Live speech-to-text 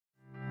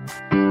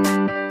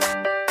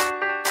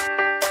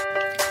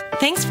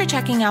Thanks for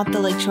checking out the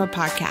Lakeshore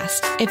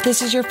Podcast. If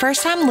this is your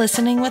first time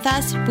listening with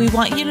us, we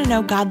want you to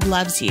know God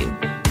loves you.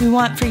 We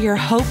want for your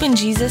hope in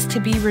Jesus to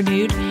be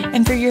renewed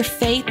and for your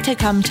faith to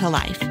come to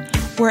life.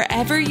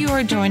 Wherever you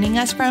are joining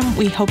us from,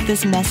 we hope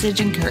this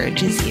message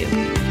encourages you.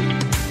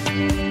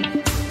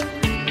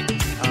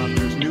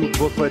 There's new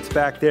booklets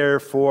back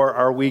there for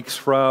our weeks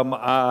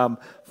from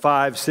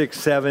 5, 6,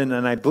 7,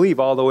 and I believe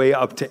all the way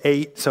up to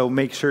 8. So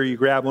make sure you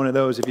grab one of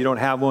those. If you don't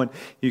have one,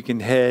 you can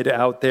head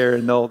out there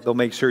and they'll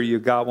make sure you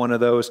got one of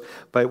those.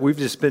 But we've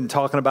just been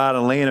talking about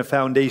and laying a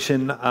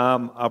foundation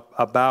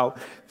about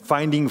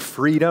finding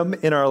freedom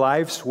in our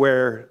lives,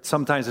 where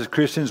sometimes as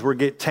Christians we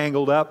get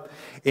tangled up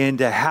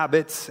into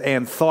habits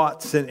and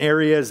thoughts and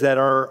areas that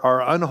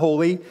are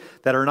unholy,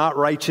 that are not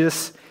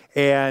righteous,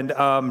 and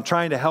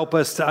trying to help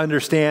us to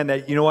understand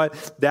that, you know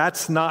what,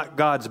 that's not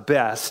God's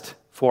best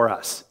for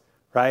us.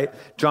 Right?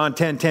 John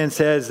 10:10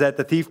 says that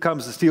the thief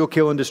comes to steal,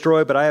 kill, and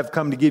destroy, but I have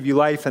come to give you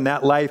life, and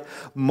that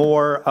life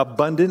more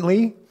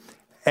abundantly.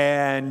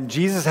 And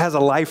Jesus has a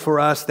life for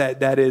us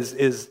that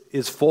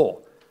is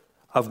full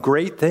of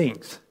great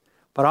things.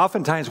 But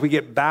oftentimes we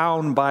get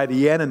bound by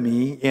the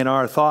enemy in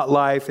our thought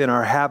life, in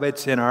our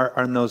habits, in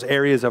those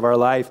areas of our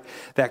life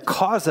that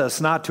cause us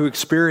not to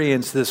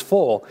experience this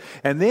full.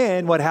 And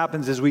then what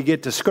happens is we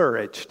get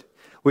discouraged.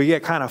 We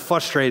get kind of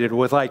frustrated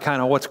with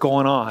what's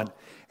going on.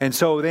 And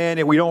so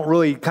then we don't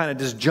really kind of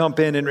just jump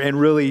in and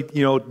really,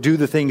 do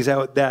the things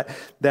that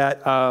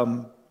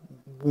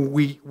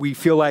we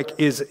feel like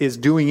is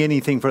doing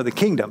anything for the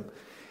kingdom.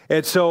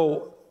 And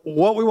so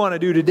what we want to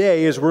do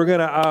today is we're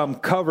going to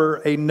cover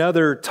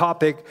another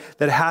topic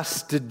that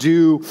has to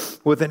do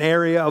with an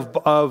area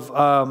of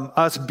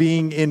us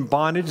being in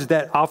bondage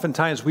that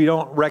oftentimes we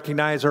don't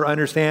recognize or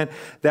understand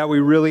that we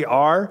really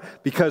are,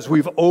 because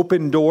we've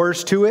opened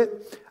doors to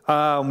it.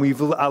 We've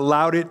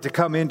allowed it to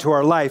come into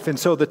our life. And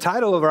so the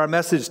title of our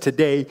message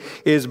today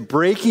is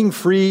Breaking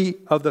Free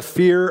of the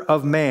Fear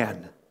of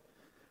Man.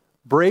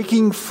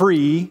 Breaking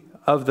Free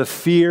of the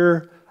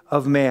Fear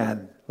of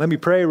Man. Let me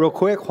pray real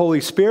quick.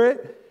 Holy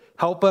Spirit,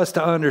 help us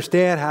to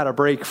understand how to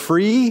break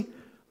free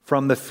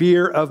from the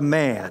fear of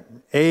man.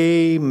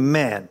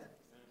 Amen.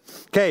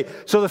 Okay,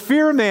 so the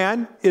fear of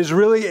man is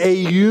really a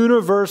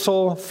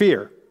universal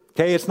fear.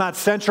 Okay, it's not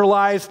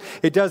centralized.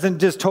 It doesn't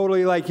just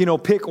totally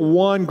pick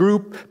one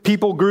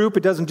people group.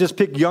 It doesn't just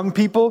pick young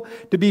people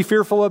to be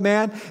fearful of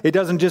man. It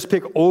doesn't just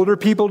pick older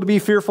people to be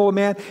fearful of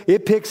man.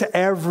 It picks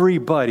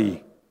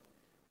everybody,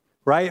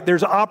 right?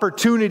 There's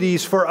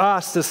opportunities for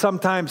us to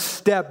sometimes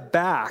step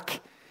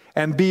back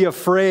and be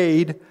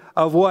afraid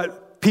of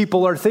what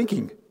people are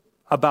thinking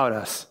about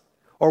us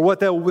or what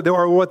they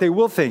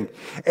will think.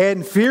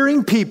 And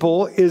fearing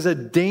people is a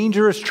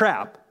dangerous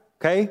trap,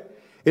 okay?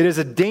 It is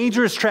a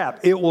dangerous trap.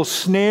 It will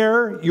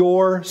snare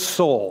your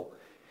soul.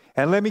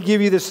 And let me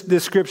give you this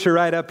scripture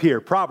right up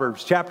here.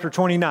 Proverbs chapter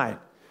 29,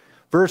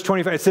 verse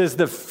 25. It says,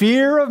 the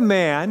fear of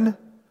man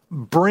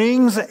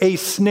brings a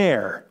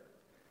snare.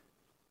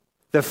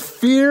 The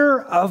fear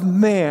of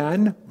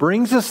man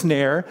brings a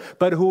snare,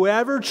 but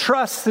whoever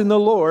trusts in the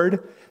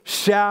Lord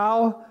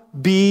shall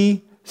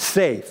be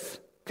safe.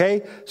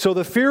 Okay? So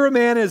the fear of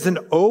man is an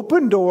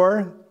open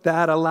door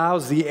that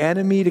allows the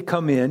enemy to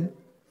come in.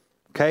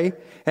 Okay?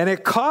 And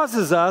it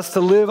causes us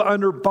to live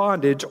under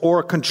bondage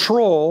or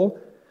control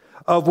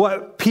of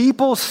what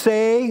people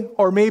say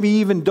or maybe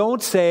even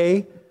don't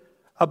say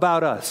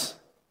about us.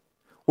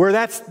 Where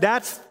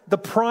that's the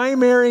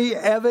primary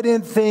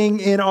evident thing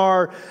in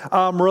our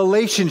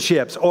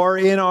relationships or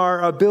in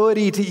our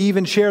ability to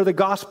even share the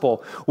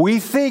gospel. We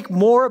think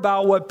more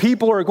about what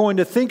people are going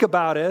to think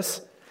about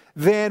us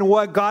than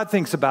what God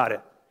thinks about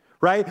it.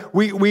 Right?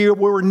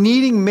 We're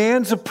needing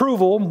man's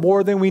approval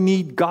more than we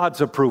need God's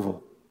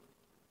approval.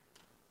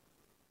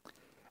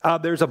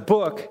 There's a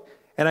book,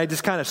 and I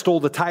just kind of stole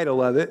the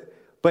title of it,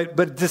 but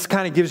it just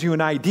kind of gives you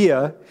an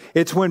idea.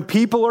 It's when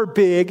people are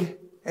big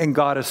and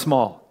God is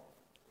small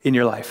in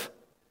your life.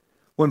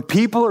 When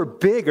people are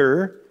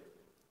bigger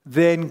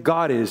than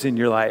God is in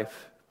your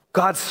life.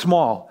 God's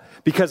small,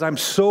 because I'm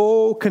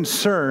so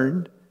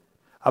concerned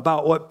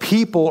about what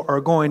people are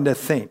going to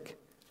think.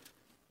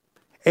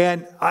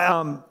 And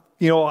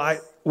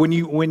when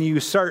you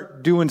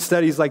start doing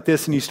studies like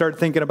this and you start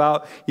thinking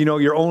about,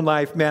 your own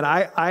life, man,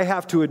 I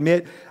have to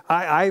admit,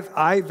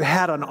 I've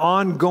had an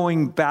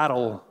ongoing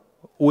battle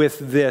with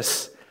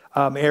this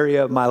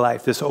area of my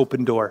life, this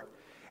open door.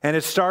 And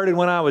it started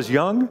when I was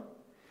young,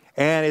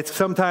 and it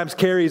sometimes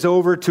carries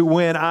over to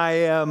when I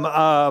am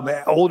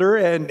older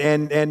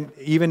and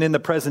even in the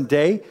present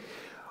day,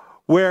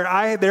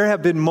 where there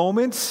have been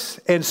moments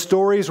and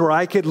stories where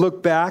I could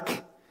look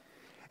back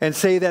and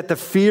say that the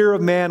fear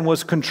of man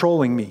was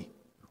controlling me.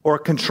 Or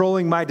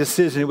controlling my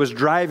decision. It was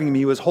driving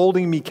me. It was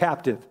holding me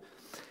captive.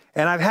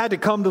 And I've had to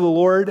come to the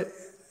Lord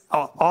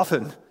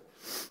often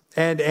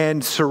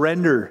and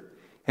surrender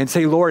and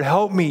say, Lord,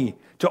 help me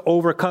to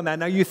overcome that.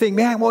 Now you think,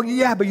 man, well,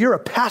 yeah, but you're a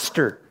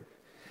pastor.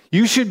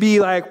 You should be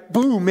like,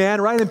 boom, man,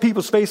 right in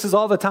people's faces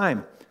all the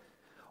time.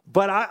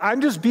 But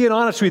I'm just being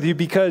honest with you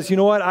because you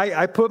know what?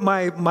 I put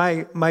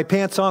my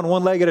pants on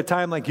one leg at a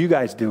time like you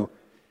guys do.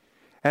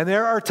 And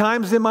there are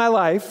times in my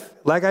life,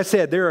 like I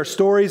said, there are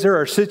stories, there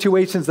are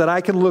situations that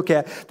I can look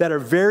at that are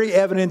very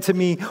evident to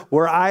me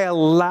where I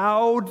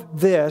allowed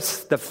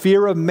the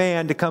fear of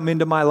man to come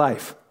into my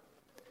life.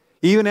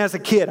 Even as a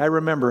kid, I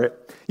remember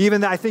it.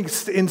 Even I think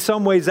in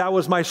some ways that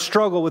was my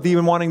struggle with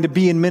even wanting to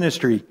be in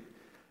ministry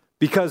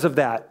because of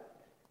that.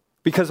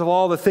 Because of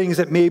all the things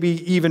that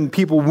maybe even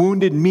people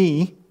wounded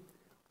me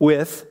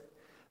with,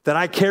 that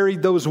I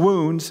carried those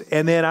wounds,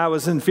 and then I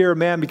was in fear of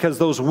man because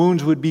those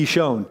wounds would be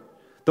shown.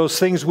 Those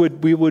things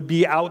would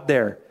be out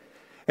there.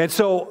 And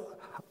so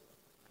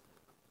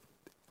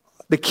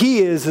the key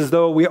is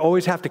though we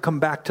always have to come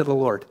back to the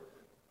Lord,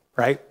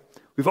 right?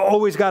 We've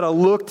always got to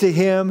look to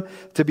him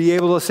to be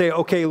able to say,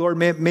 okay, Lord,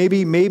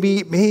 maybe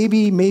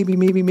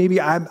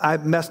I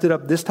messed it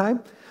up this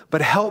time,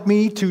 but help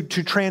me to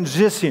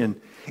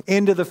transition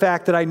into the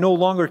fact that I no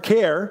longer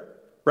care,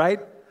 right,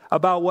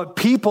 about what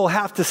people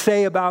have to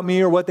say about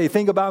me or what they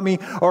think about me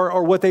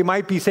or what they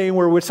might be saying,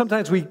 where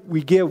sometimes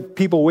we give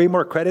people way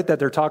more credit that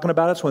they're talking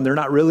about us when they're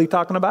not really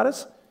talking about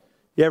us.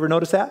 You ever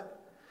notice that?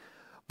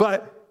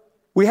 But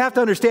we have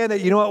to understand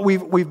that, you know what,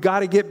 we've got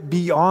to get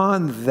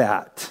beyond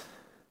that.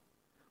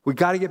 We've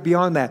got to get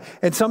beyond that.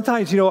 And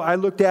sometimes, you know, I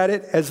looked at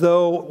it as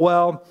though,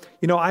 well,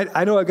 you know,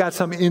 I know I've got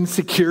some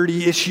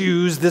insecurity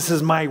issues. This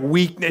is my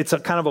weakness. It's a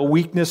kind of a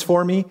weakness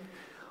for me.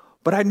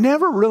 But I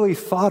never really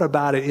thought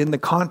about it in the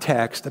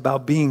context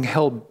about being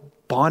held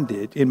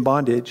in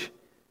bondage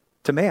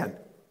to man,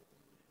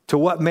 to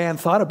what man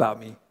thought about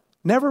me.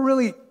 Never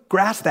really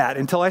grasped that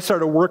until I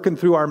started working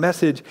through our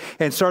message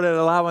and started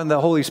allowing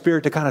the Holy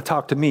Spirit to kind of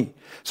talk to me.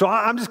 So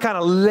I'm just kind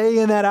of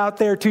laying that out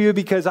there to you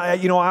because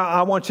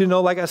I want you to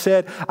know, like I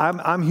said,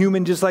 I'm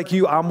human just like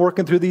you. I'm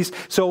working through these.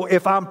 So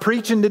if I'm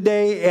preaching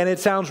today and it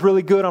sounds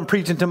really good, I'm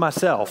preaching to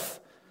myself.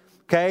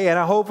 Okay? And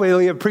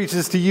hopefully it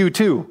preaches to you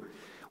too,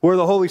 where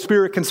the Holy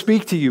Spirit can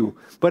speak to you.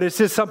 But it's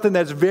just something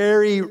that's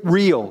very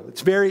real.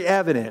 It's very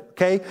evident,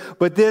 okay?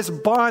 But this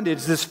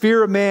bondage, this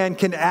fear of man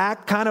can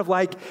act kind of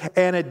like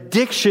an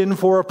addiction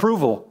for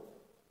approval.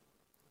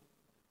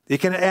 It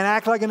can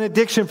act like an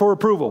addiction for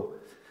approval,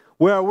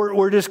 where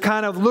we're just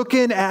kind of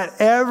looking at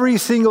every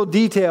single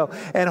detail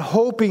and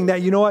hoping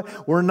that, you know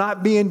what, we're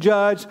not being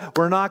judged,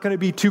 we're not going to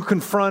be too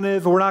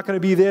confrontive, we're not going to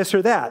be this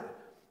or that.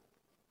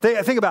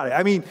 Think about it.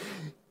 I mean,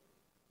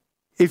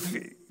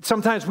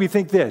 sometimes we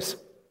think this,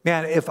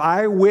 man, if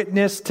I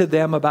witness to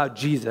them about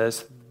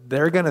Jesus,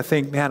 they're going to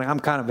think, man, I'm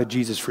kind of a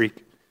Jesus freak.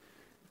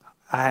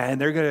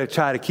 And they're going to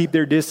try to keep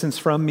their distance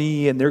from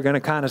me, and they're going to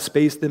kind of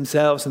space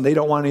themselves, and they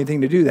don't want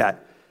anything to do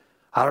that.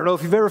 I don't know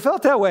if you've ever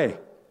felt that way,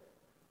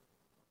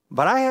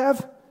 but I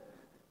have.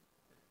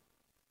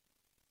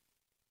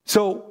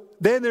 So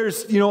then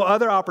there's,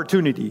 other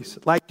opportunities.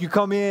 Like you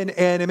come in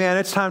and, man,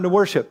 it's time to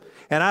worship.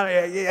 And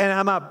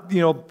I'm not,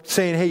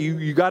 saying, hey,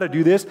 you got to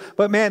do this.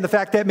 But man, the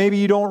fact that maybe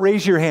you don't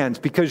raise your hands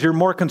because you're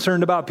more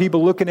concerned about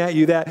people looking at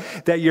you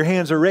that your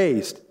hands are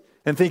raised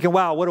and thinking,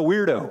 wow, what a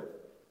weirdo.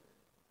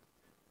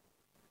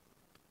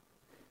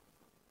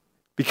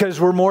 Because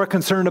we're more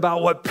concerned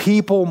about what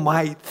people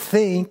might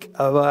think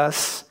of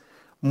us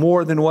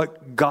more than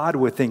what God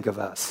would think of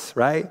us,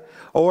 right?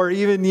 Or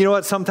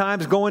even,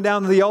 sometimes going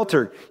down to the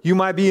altar, you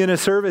might be in a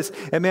service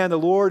and man, the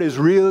Lord is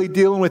really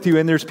dealing with you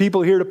and there's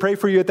people here to pray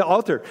for you at the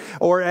altar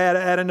or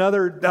at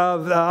another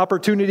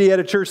opportunity at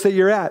a church that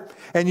you're at.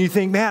 And you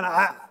think, man,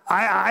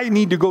 I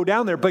need to go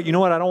down there, but you know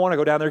what? I don't want to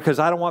go down there because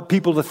I don't want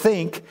people to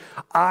think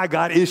I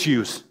got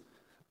issues.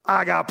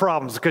 I got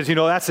problems because,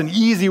 that's an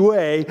easy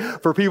way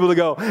for people to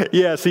go,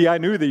 yeah, see, I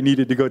knew they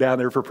needed to go down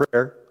there for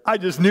prayer. I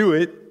just knew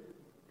it,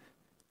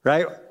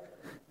 right?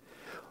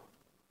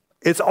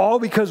 It's all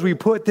because we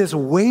put this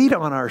weight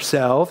on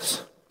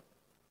ourselves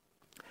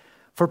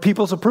for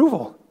people's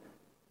approval.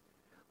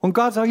 When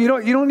God's like, you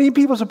don't need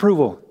people's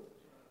approval.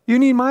 You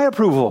need my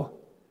approval,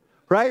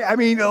 right? I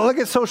mean, look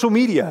at social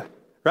media,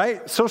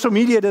 right? Social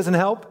media doesn't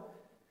help.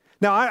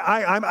 Now,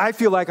 I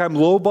feel like I'm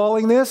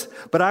lowballing this,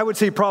 but I would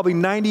say probably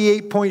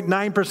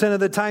 98.9% of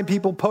the time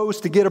people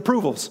post to get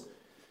approvals.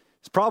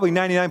 It's probably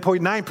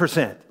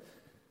 99.9%.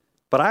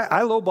 But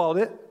I lowballed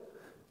it.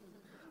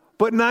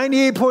 But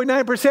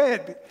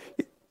 98.9%,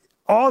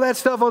 all that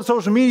stuff on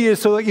social media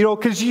is so that,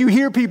 because you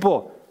hear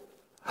people,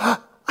 I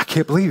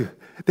can't believe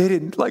they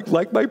didn't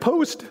like my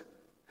post.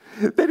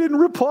 They didn't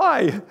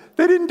reply.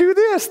 They didn't do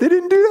this. They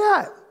didn't do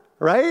that,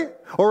 right?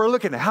 Or we're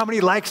looking at how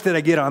many likes did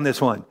I get on this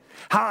one?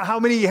 How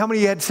many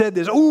had said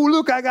this? Oh,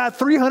 look, I got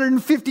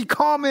 350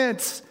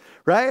 comments,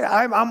 right?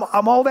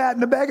 I'm all that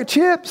in a bag of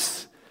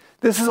chips.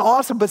 This is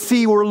awesome. But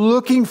see, we're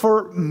looking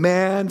for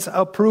man's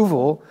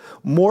approval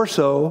more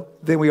so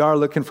than we are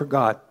looking for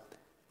God.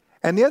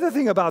 And the other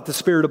thing about this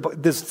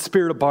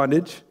spirit of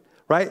bondage,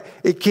 right?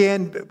 It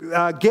can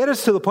get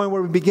us to the point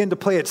where we begin to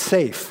play it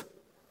safe.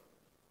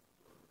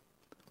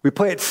 We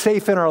play it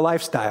safe in our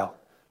lifestyle,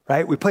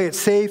 right? We play it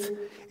safe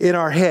in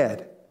our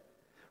head,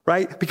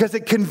 right? Because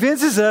it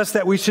convinces us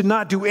that we should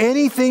not do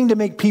anything to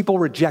make people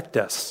reject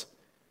us.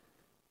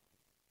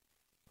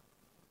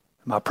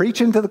 Am I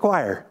preaching to the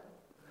choir?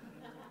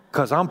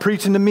 Because I'm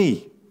preaching to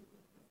me,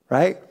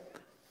 right?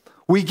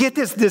 We get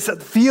this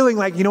feeling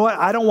like, you know what?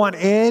 I don't want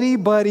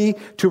anybody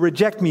to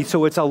reject me,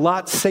 so it's a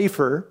lot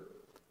safer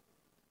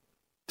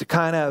to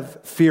kind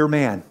of fear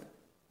man,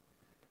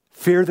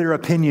 fear their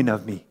opinion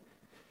of me,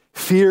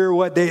 fear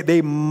what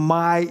they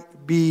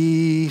might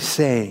be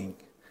saying.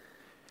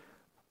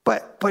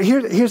 But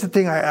here's the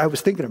thing I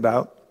was thinking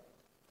about.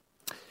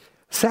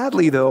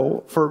 Sadly,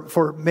 though,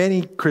 for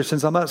many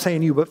Christians, I'm not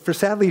saying you, but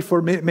sadly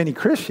for many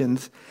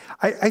Christians,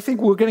 I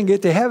think we're going to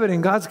get to heaven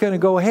and God's going to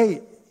go,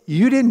 hey,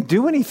 you didn't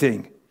do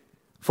anything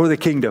for the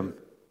kingdom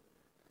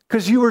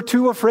because you were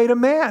too afraid of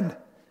man,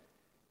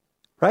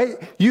 right?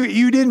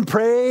 You didn't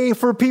pray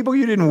for people.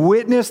 You didn't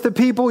witness to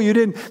people. You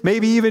didn't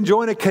maybe even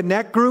join a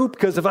connect group,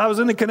 because if I was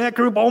in the connect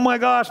group, oh my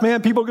gosh,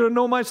 man, people are going to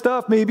know my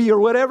stuff maybe, or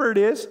whatever it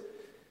is.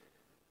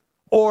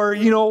 Or,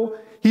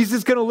 he's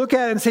just going to look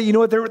at it and say, you know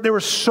what, there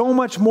was so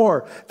much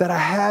more that I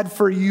had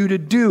for you to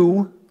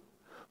do,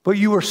 but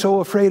you were so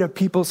afraid of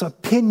people's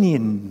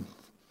opinion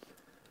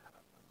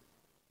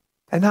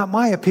and not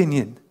my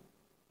opinion.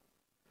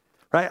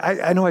 Right?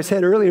 I know I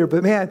said earlier,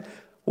 but man,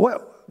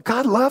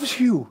 God loves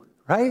you,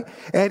 right?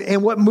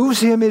 And what moves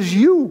him is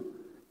you.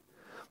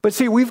 But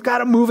see, we've got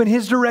to move in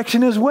his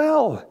direction as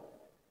well.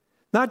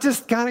 Not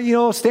just kind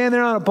of, stand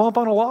there on a bump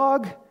on a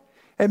log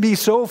and be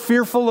so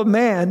fearful of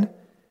man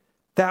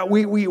that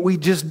we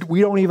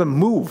don't even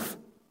move.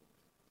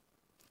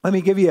 Let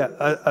me give you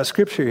a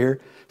scripture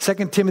here. 2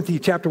 Timothy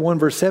chapter 1,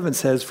 verse 7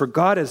 says, "For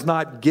God has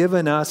not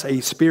given us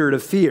a spirit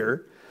of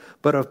fear,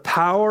 but of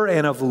power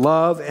and of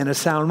love and a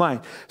sound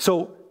mind."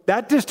 So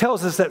that just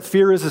tells us that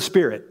fear is a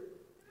spirit.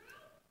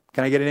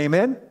 Can I get an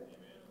amen?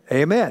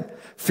 Amen.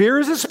 Fear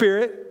is a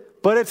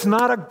spirit, but it's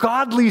not a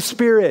godly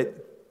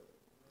spirit.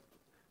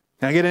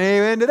 Can I get an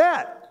amen to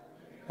that?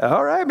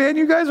 All right, man,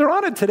 you guys are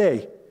on it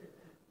today.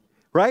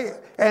 Right?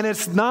 And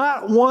it's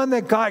not one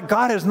that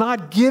God has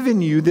not given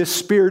you this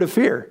spirit of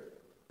fear.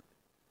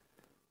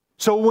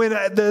 So when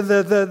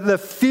the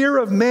fear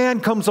of man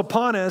comes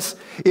upon us,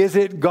 is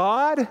it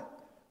God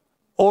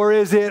or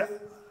is it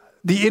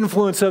the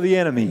influence of the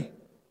enemy?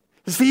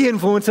 It's the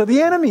influence of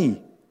the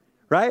enemy,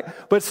 right?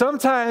 But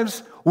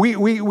sometimes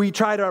we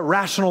try to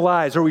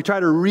rationalize, or we try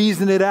to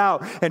reason it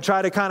out and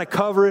try to kind of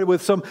cover it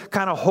with some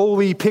kind of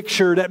holy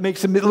picture that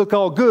makes it look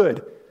all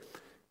good.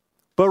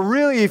 But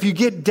really, if you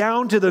get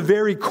down to the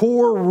very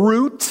core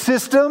root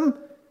system,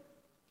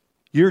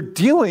 you're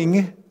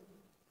dealing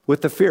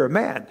with the fear of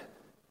man,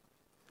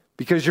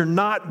 because you're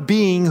not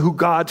being who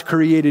God's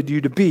created you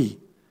to be.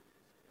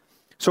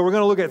 So we're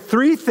going to look at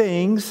 3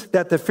 things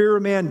that the fear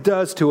of man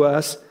does to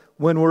us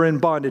when we're in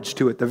bondage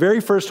to it. The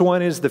very first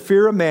one is the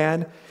fear of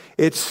man.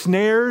 It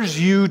snares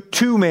you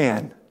to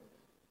man.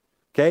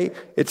 Okay?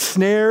 It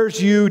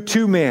snares you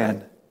to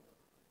man.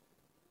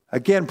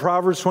 Again,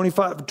 Proverbs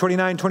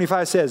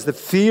 29:25 says, "The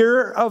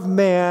fear of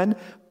man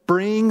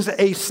brings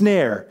a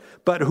snare,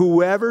 but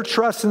whoever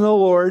trusts in the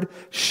Lord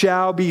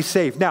shall be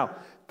safe." Now,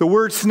 the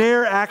word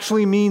snare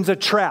actually means a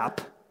trap.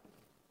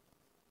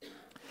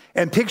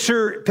 And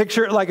picture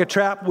it like a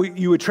trap.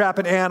 You would trap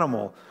an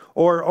animal.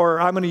 Or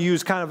I'm going to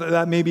use kind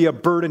of maybe a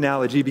bird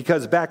analogy,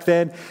 because back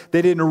then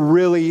they didn't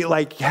really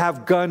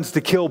have guns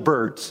to kill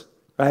birds,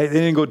 right?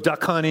 They didn't go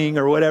duck hunting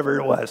or whatever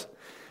it was.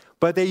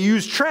 But they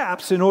used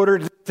traps in order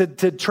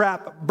to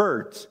trap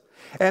birds.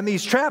 And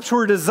these traps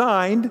were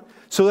designed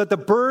so that the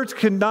birds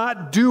could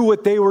not do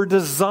what they were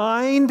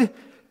designed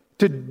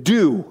to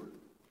do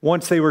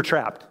once they were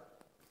trapped.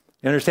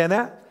 You understand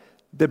that?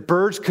 The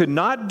birds could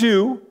not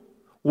do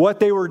what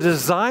they were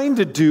designed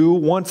to do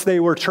once they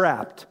were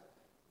trapped.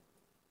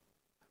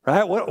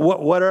 Right?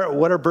 What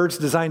are birds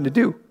designed to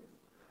do?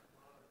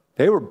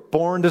 They were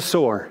born to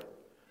soar.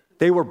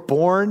 They were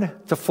born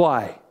to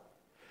fly.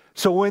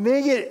 So when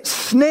they get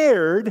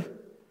snared,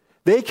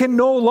 they can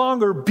no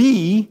longer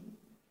be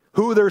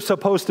who they're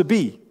supposed to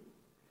be.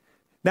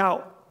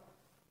 Now,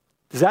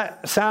 does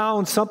that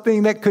sound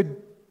something that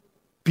could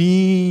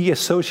be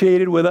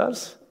associated with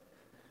us?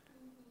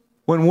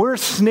 When we're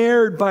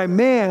snared by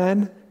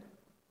man,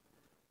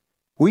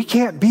 we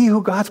can't be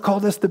who God's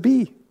called us to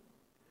be.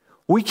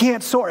 We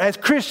can't soar. As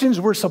Christians,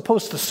 we're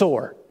supposed to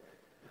soar.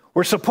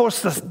 We're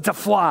supposed to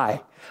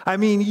fly. I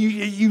mean,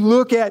 you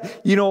look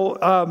at,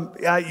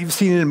 you've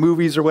seen it in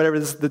movies or whatever,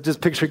 this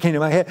picture came to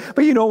my head.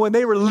 But when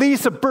they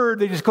release a bird,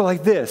 they just go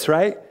like this,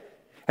 right?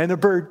 And the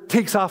bird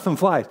takes off and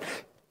flies.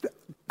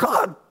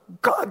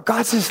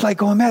 God's just like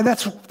going, man,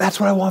 that's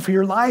what I want for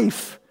your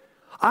life.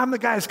 I'm the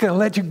guy that's going to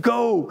let you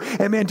go.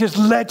 And man, just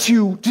let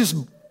you just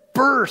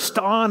burst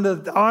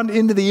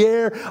into the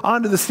air,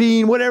 onto the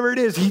scene, whatever it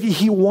is.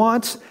 He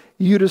wants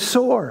you to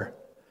soar.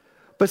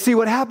 But see,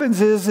 what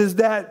happens is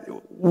that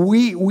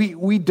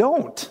we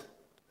don't,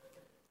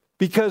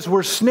 because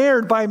we're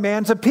snared by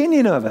man's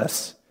opinion of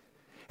us.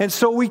 And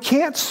so we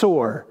can't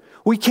soar.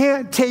 We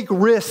can't take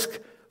risk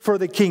for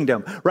the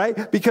kingdom,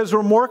 right? Because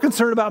we're more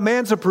concerned about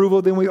man's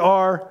approval than we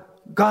are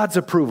God's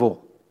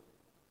approval.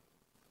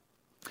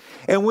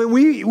 And when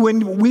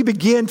we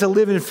begin to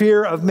live in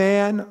fear of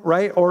man,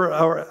 right,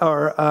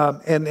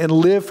 and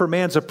live for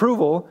man's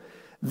approval,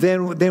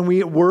 then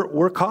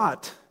we're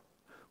caught,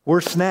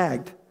 we're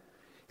snagged.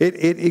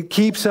 It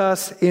keeps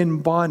us in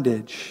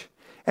bondage,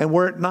 and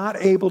we're not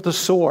able to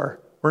soar.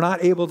 We're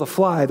not able to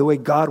fly the way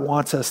God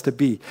wants us to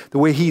be, the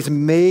way He's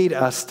made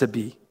us to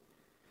be.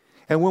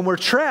 And when we're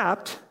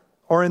trapped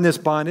or in this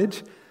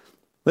bondage,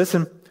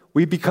 listen,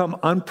 we become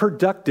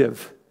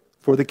unproductive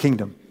for the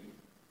kingdom.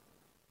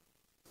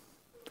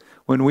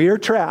 When we are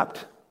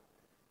trapped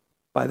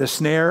by the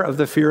snare of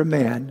the fear of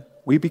man,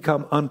 we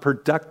become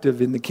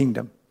unproductive in the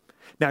kingdom.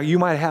 Now, you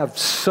might have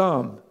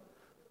some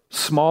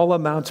small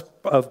amounts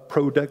of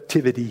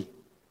productivity,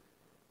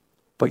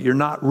 but you're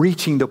not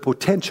reaching the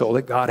potential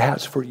that God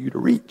has for you to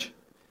reach,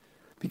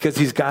 because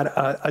He's got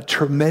a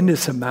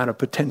tremendous amount of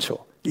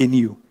potential in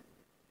you.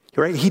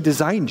 Right? He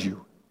designed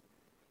you.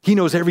 He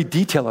knows every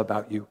detail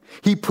about you.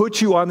 He put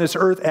you on this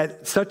earth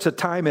at such a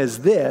time as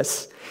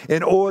this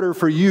in order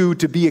for you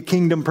to be a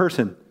kingdom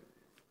person.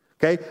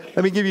 Okay?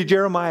 Let me give you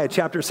Jeremiah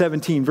chapter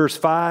 17, verse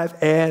 5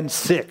 and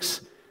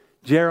 6.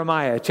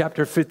 Jeremiah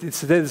chapter 50, it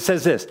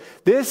says this.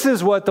 This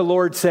is what the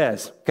Lord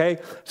says. Okay?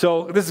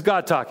 So this is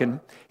God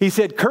talking. He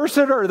said, "Cursed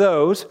are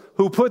those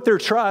who put their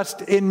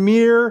trust in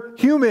mere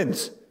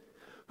humans,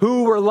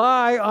 who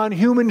rely on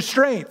human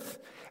strength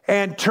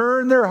and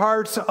turn their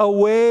hearts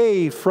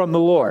away from the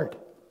Lord.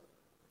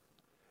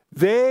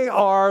 They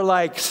are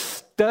like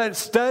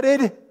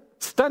stunted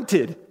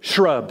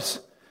shrubs."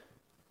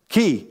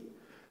 Key.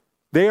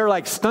 They are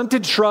like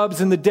stunted shrubs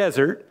in the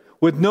desert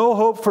with no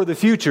hope for the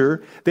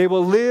future. They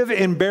will live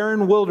in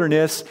barren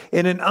wilderness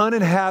in an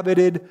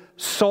uninhabited,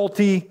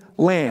 salty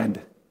land.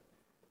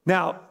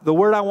 Now, the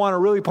word I want to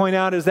really point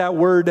out is that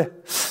word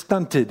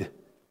stunted,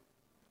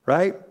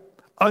 right?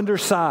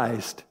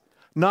 Undersized,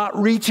 not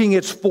reaching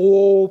its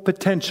full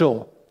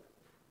potential.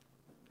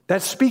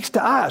 That speaks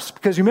to us,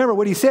 because remember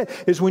what he said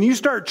is when you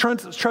start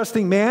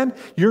trusting man,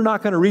 you're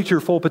not going to reach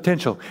your full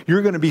potential.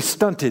 You're going to be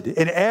stunted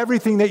in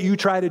everything that you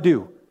try to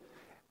do.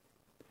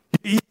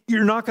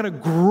 You're not going to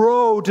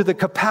grow to the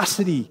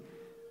capacity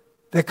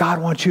that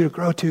God wants you to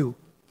grow to.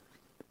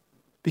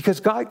 Because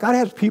God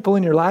has people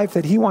in your life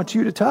that He wants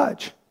you to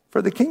touch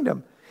for the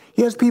kingdom.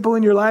 He has people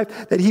in your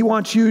life that He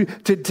wants you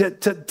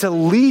to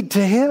lead to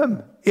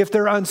Him if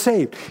they're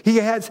unsaved. He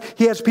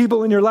has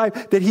people in your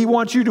life that He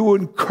wants you to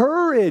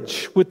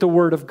encourage with the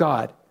Word of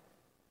God.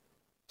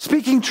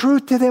 Speaking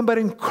truth to them, but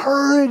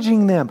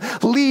encouraging them,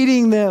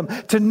 leading them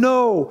to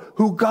know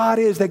who God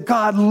is, that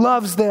God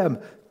loves them.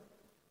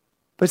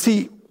 But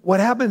see, what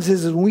happens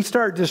is when we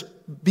start just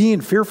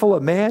being fearful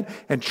of man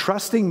and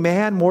trusting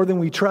man more than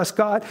we trust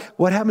God,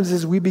 what happens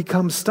is we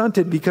become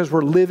stunted because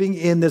we're living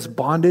in this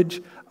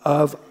bondage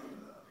of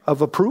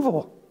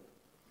approval.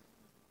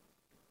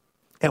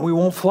 And we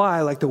won't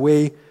fly like the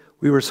way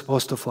we were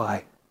supposed to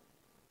fly.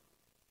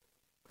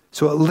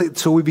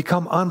 So we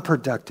become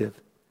unproductive.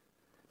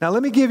 Now,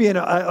 let me give you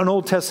an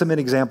Old Testament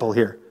example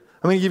here.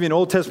 I'm going to give you an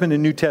Old Testament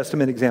and New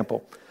Testament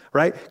example,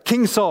 right?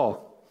 King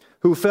Saul,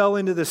 who fell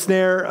into the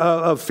snare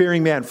of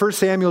fearing man. 1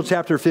 Samuel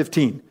chapter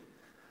 15.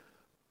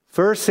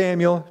 1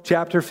 Samuel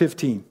chapter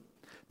 15.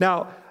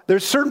 Now,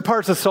 there's certain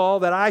parts of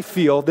Saul that I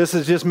feel, this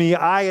is just me,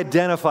 I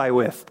identify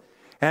with.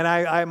 And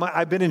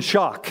I've been in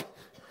shock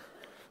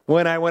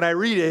when I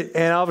read it,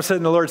 and all of a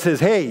sudden the Lord says,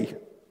 "Hey,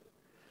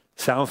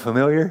 sound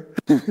familiar?"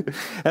 And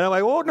I'm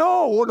like,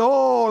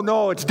 "Oh,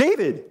 no, it's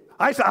David.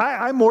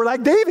 I'm more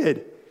like David."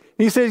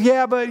 And He says,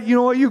 "Yeah, but you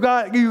know what? You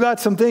got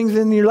some things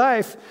in your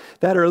life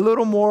that are a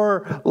little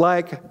more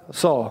like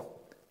Saul."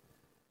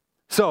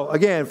 So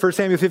again, 1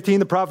 Samuel 15,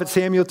 the prophet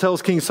Samuel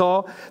tells King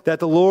Saul that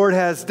the Lord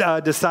has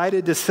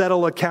decided to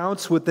settle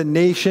accounts with the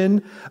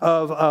nation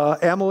of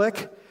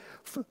Amalek.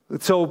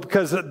 So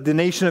because the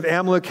nation of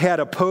Amalek had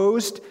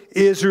opposed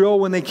Israel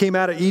when they came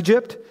out of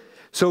Egypt,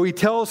 so he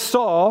tells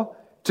Saul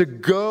to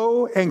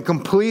go and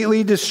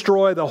completely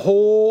destroy the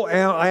whole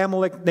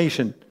Amalek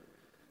nation.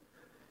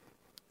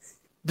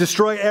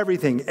 Destroy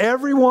everything.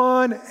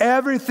 Everyone,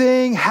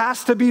 everything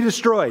has to be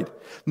destroyed.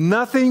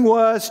 Nothing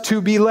was to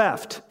be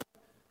left.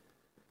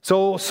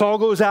 So Saul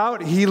goes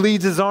out, he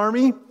leads his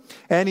army,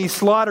 and he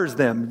slaughters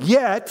them.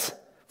 Yet,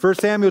 1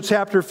 Samuel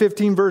chapter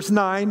 15, verse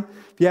 9,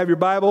 if you have your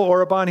Bible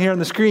or up on here on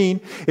the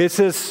screen, it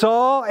says,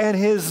 Saul and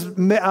his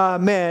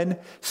men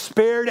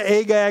spared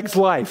Agag's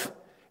life.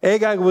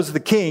 Agag was the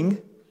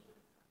king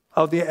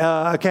of the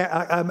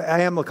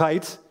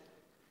Amalekites.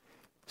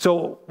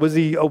 So was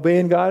he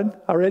obeying God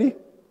already?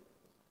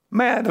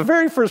 Man, the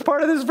very first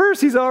part of this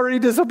verse, he's already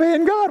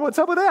disobeying God. What's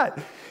up with that?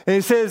 And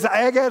it says,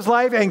 Agag's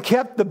life, and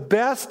kept the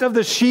best of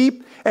the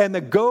sheep and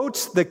the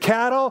goats, the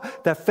cattle,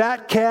 the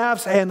fat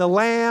calves, and the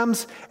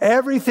lambs,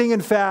 everything, in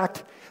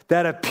fact,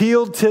 that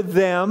appealed to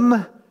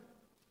them,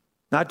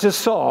 not just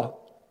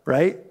Saul,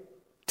 right?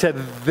 To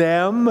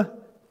them.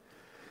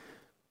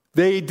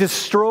 They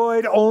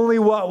destroyed only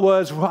what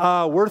was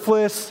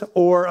worthless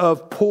or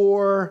of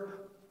poor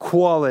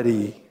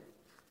quality.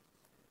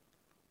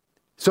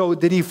 So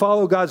did he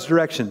follow God's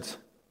directions?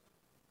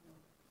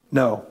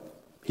 No,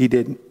 he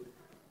didn't.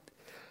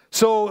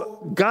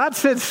 So God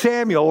sent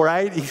Samuel,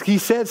 right? He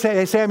said,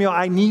 "Hey, Samuel,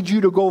 I need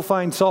you to go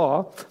find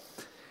Saul,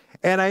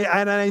 and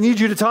I need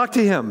you to talk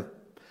to him."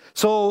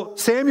 So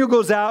Samuel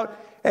goes out,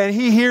 and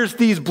he hears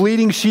these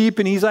bleating sheep,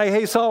 and he's like,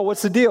 "Hey, Saul,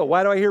 what's the deal?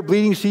 Why do I hear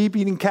bleating sheep,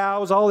 eating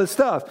cows, all this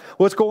stuff?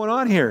 What's going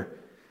on here?"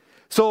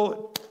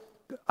 So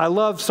I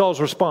love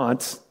Saul's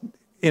response,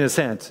 in a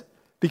sense,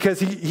 because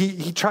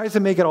he tries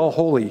to make it all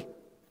holy.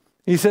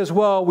 He says,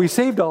 "Well, we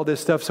saved all this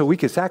stuff so we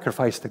could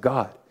sacrifice to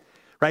God."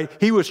 Right?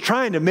 He was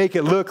trying to make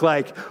it look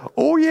like,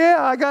 "Oh yeah,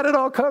 I got it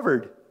all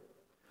covered."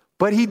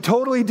 But he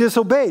totally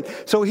disobeyed.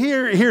 So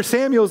here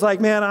Samuel's like,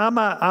 "Man, I'm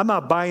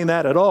not buying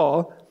that at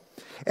all."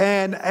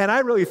 And I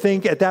really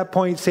think at that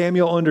point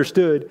Samuel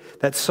understood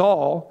that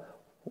Saul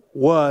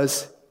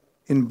was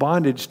in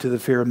bondage to the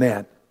fear of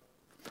man.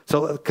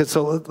 So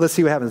let's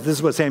see what happens. This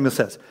is what Samuel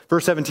says.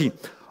 Verse 17.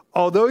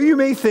 "Although you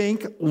may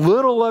think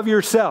little of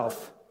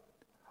yourself,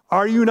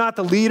 are you not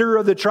the leader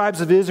of the tribes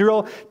of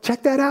Israel?"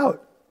 Check that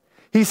out.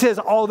 He says,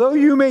 "Although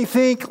you may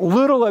think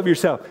little of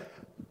yourself."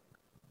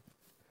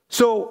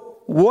 So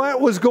what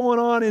was going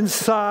on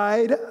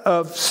inside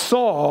of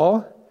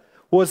Saul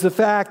was the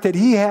fact that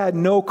he had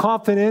no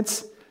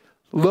confidence,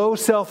 low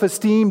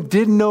self-esteem,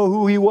 didn't know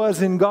who he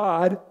was in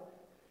God.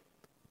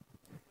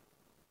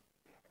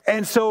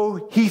 And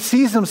so he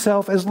sees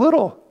himself as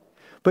little.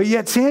 But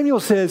yet Samuel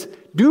says,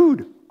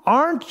 "Dude,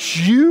 aren't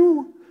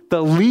you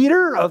the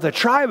leader of the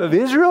tribe of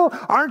Israel?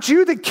 Aren't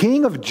you the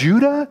king of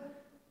Judah?"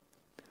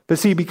 But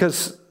see,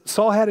 because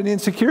Saul had an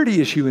insecurity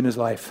issue in his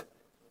life.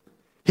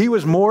 He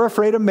was more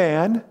afraid of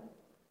man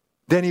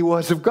than he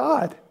was of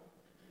God.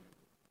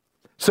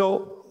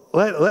 So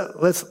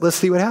let's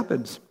see what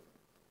happens.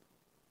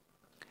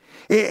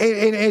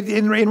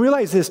 And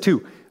realize this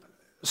too.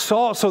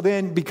 Saul, so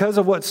then because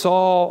of what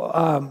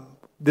Saul,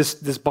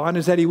 this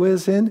bondage that he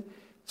was in,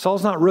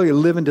 Saul's not really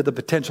living to the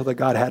potential that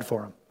God had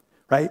for him,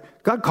 right?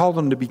 God called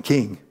him to be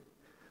king.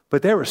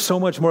 But there was so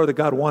much more that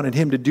God wanted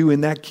him to do in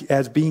that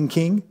as being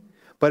king.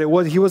 But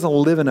he wasn't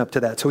living up to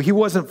that. So he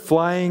wasn't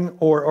flying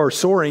or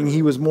soaring.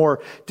 He was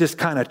more just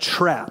kind of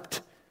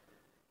trapped.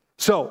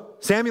 So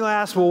Samuel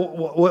asked,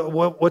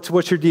 "Well,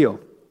 what's your deal?"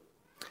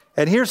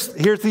 And here's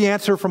the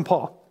answer from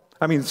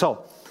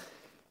Saul.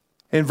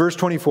 In verse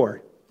 24,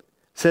 it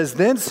says,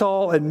 "Then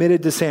Saul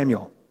admitted to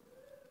Samuel,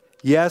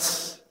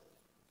 'Yes,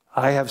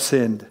 I have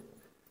sinned.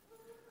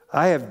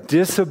 I have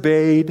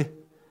disobeyed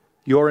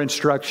your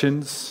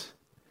instructions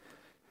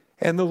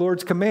and the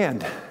Lord's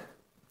command.'"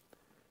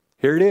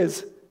 Here it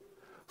is.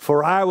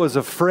 "For I was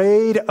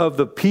afraid of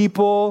the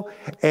people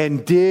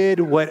and did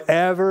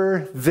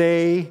whatever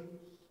they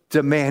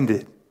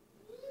demanded."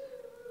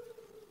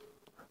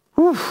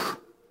 Whew.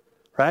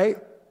 Right?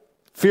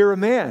 Fear of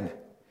man.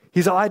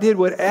 He's all, "I did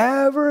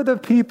whatever the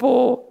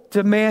people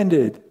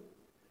demanded."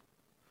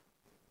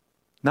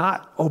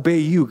 Not obey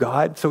you,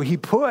 God. So he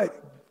put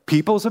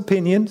people's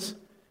opinions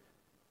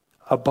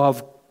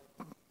above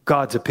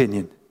God's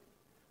opinion,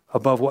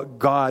 above what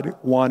God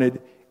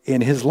wanted in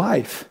his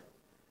life.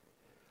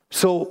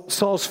 So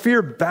Saul's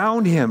fear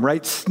bound him,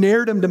 right?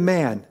 Snared him to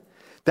man.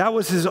 That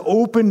was his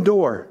open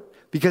door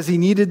because he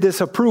needed this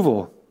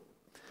approval.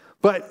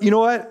 But you know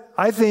what?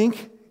 I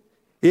think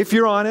if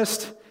you're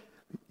honest,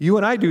 you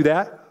and I do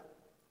that,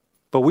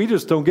 but we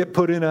just don't get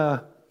put in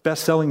a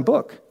best-selling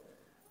book,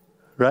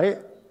 right?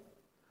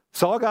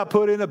 Saul got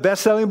put in a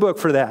best-selling book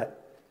for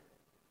that.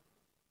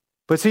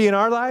 But see, in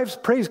our lives,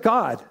 praise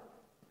God.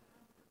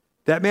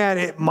 That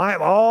man,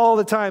 all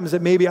the times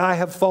that maybe I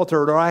have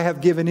faltered or I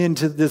have given in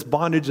to this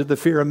bondage of the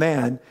fear of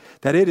man,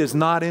 that it is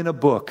not in a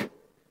book.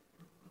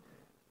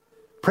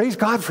 Praise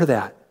God for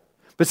that.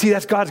 But see,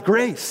 that's God's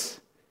grace.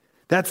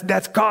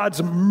 That's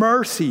God's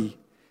mercy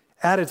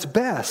at its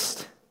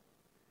best.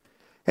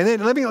 And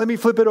then let me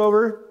flip it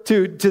over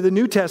to the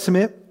New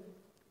Testament.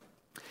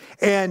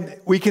 And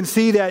we can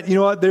see that, you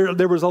know what,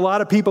 there was a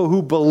lot of people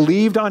who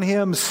believed on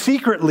him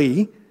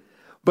secretly,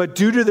 but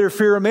due to their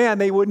fear of man,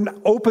 they wouldn't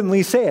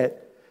openly say it.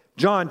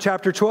 John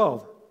chapter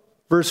 12,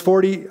 verse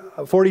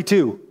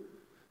 42.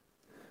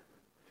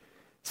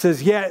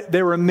 Says, "Yet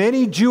there were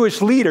many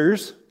Jewish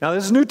leaders," now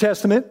this is New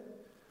Testament,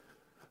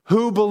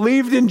 "who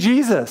believed in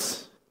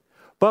Jesus.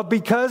 But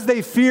because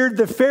they feared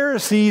the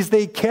Pharisees,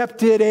 they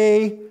kept it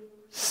a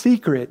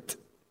secret,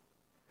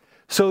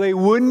 so they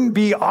wouldn't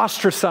be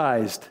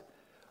ostracized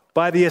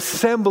by the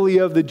assembly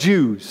of the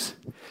Jews."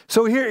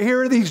 So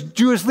here are these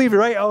Jewish leaders,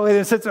 right? Oh, and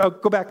it says,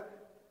 go back.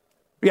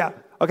 Yeah,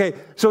 okay.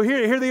 So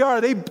here they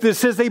are. It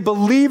says they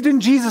believed in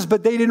Jesus,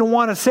 but they didn't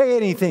want to say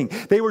anything.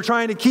 They were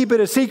trying to keep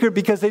it a secret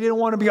because they didn't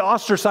want to be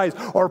ostracized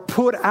or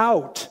put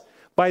out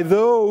by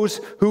those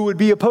who would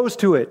be opposed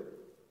to it.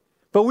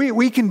 But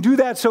we can do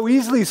that so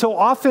easily, so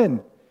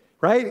often,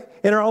 right?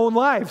 In our own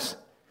lives.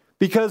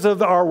 Because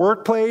of our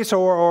workplace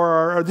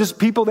or just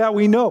people that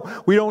we know.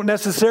 We don't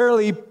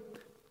necessarily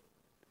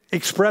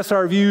express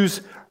our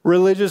views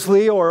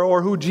religiously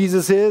or who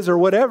Jesus is or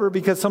whatever,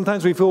 because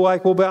sometimes we feel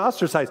like we'll be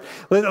ostracized.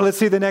 Let's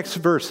see the next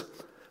verse.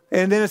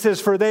 And then it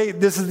says,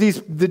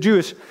 the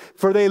Jewish,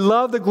 "For they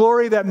love the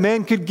glory that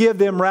men could give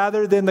them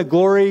rather than the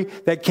glory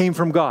that came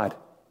from God."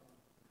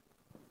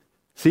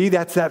 See,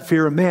 that's that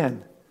fear of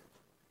man.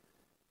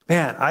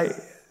 Man,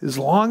 as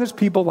long as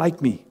people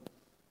like me,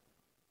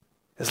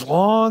 as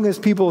long as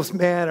people,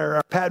 man,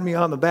 are patting me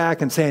on the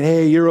back and saying,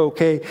 hey, you're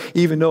okay,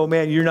 even though,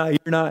 man, you're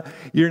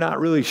not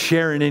really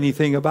sharing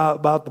anything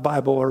about the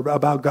Bible or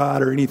about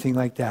God or anything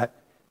like that.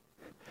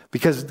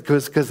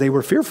 Because they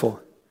were fearful.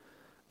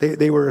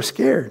 They were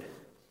scared.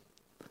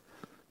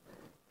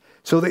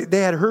 So they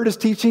had heard his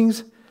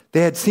teachings.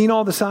 They had seen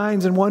all the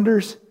signs and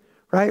wonders,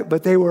 right?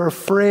 But they were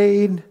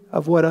afraid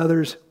of what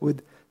others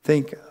would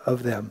think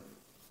of them.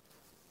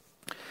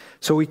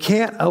 So we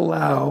can't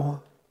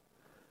allow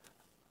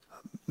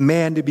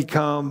man to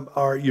become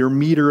your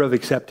meter of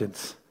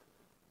acceptance,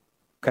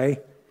 okay?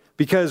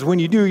 Because when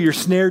you do, you're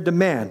snared to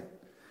man.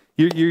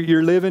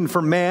 You're living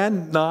for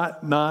man,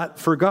 not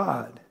for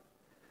God.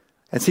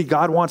 And see,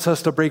 God wants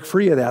us to break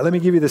free of that. Let me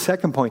give you the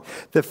second point.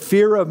 The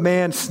fear of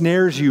man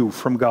snares you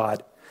from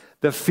God.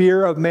 The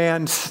fear of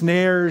man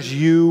snares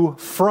you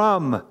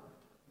from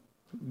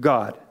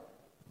God.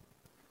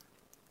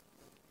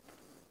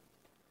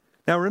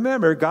 Now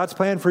remember, God's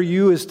plan for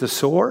you is to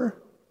soar,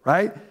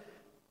 right?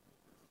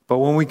 But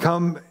when we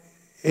come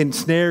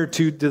ensnared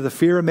to the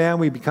fear of man,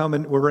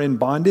 we're in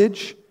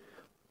bondage.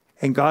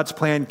 And God's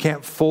plan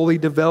can't fully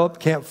develop,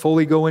 can't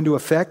fully go into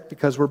effect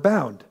because we're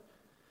bound.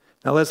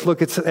 Now let's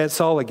look at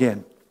Saul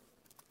again,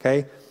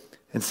 okay?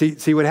 And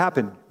see what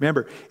happened.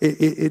 Remember,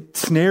 it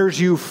snares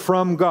you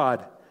from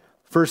God.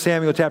 1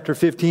 Samuel chapter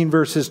 15,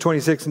 verses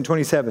 26 and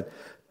 27.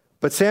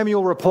 But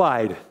Samuel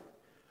replied,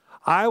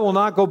 I will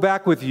not go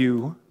back with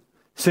you,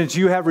 since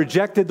you have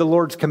rejected the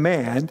Lord's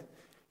command.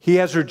 He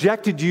has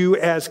rejected you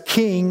as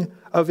king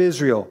of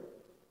Israel.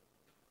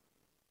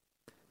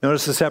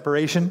 Notice the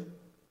separation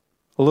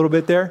a little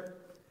bit there?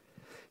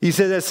 He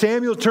says, as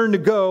Samuel turned to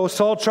go,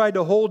 Saul tried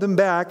to hold him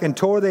back and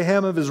tore the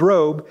hem of his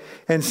robe.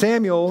 And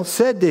Samuel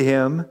said to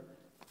him,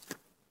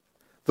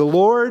 the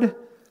Lord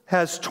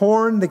has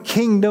torn the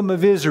kingdom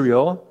of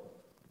Israel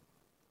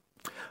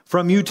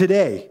from you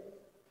today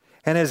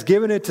and has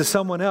given it to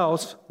someone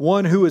else,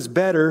 one who is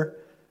better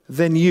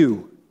than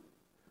you.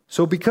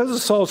 So because of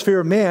Saul's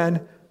fear of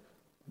man,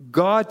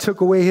 God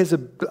took away his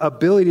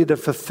ability to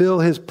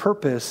fulfill his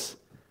purpose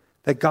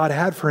that God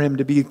had for him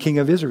to be king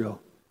of Israel.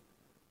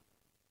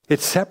 It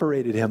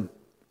separated him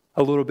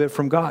a little bit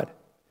from God.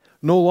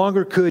 No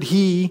longer could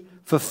he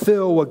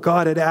fulfill what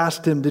God had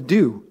asked him to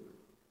do.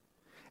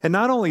 And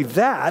not only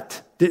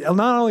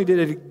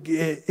did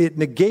it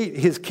negate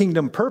his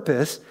kingdom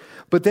purpose,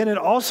 but then it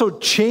also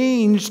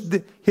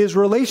changed his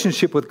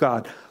relationship with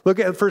God. Look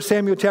at 1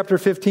 Samuel chapter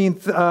 15,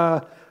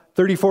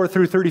 34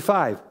 through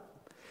 35.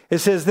 It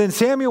says, then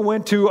Samuel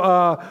went to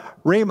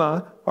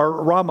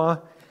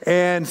Ramah,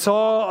 and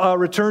Saul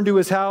returned to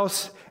his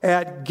house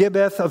at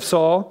Gibeath of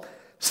Saul.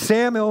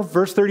 Samuel,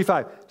 verse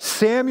 35,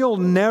 Samuel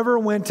never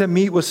went to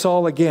meet with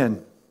Saul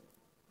again,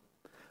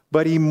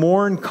 but he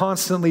mourned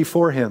constantly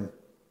for him.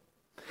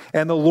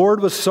 And the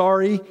Lord was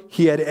sorry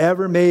he had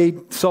ever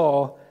made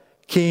Saul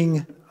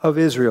king of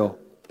Israel.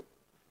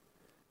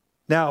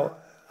 Now,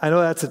 I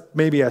know that's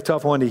maybe a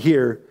tough one to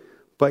hear,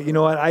 but you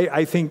know what?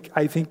 I think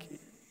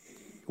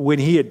when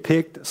he had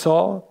picked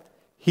Saul,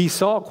 he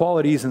saw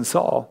qualities in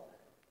Saul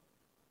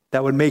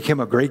that would make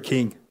him a great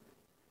king.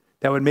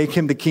 That would make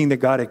him the king that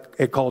God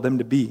had called him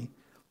to be.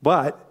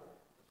 But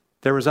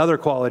there was other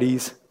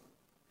qualities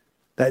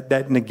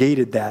that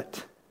negated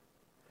that.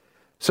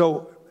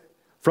 So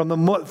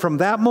from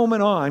that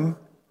moment on,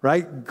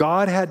 right,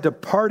 God had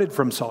departed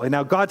from Saul. And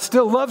now God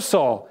still loves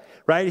Saul,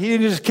 right? He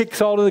didn't just kick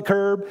Saul to the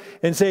curb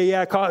and say,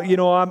 yeah, you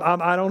know,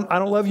 I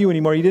don't love you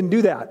anymore. He didn't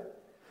do that.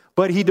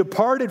 But he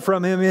departed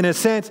from him in a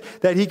sense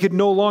that he could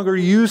no longer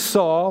use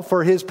Saul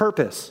for his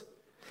purpose.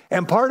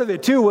 And part of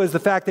it, too, was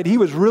the fact that he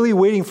was really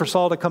waiting for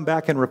Saul to come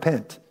back and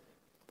repent.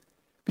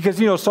 Because,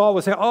 you know, Saul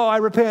was saying, oh, I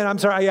repent. I'm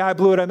sorry. Yeah, I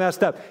blew it. I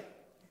messed up.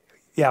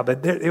 Yeah,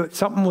 but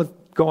something was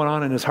going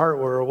on in his heart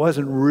where it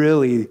wasn't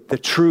really a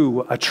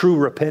true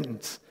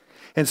repentance.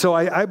 And so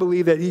I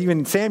believe that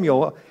even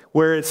Samuel,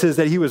 where it says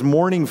that he was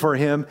mourning for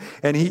him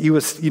and he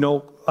was, you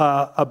know,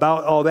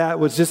 about all that,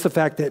 was just the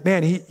fact that,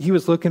 man, he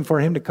was looking for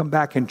him to come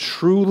back and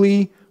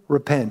truly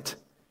repent.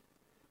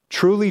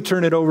 Truly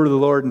turn it over to the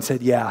Lord and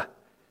said, yeah,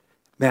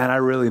 man, I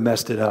really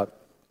messed it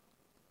up.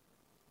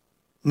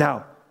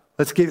 Now,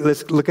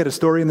 let's look at a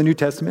story in the New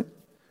Testament.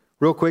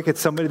 Real quick,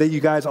 it's somebody that you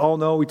guys all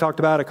know. We talked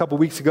about a couple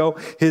weeks ago.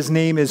 His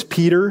name is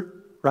Peter,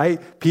 right?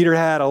 Peter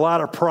had a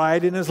lot of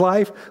pride in his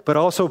life, but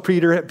also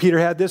Peter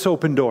had this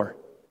open door,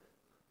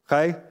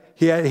 okay?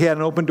 He had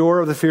an open door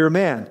of the fear of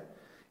man.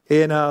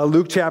 In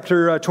Luke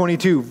chapter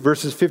 22,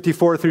 verses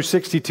 54 through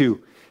 62,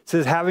 it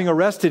says, having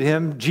arrested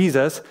him,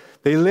 Jesus,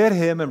 they led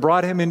him and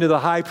brought him into the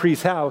high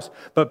priest's house,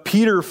 but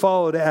Peter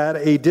followed at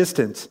a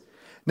distance.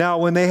 Now,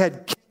 when they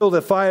had kindled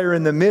a fire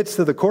in the midst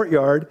of the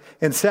courtyard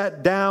and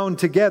sat down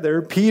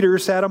together, Peter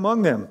sat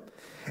among them.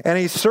 And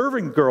a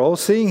servant girl,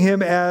 seeing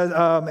him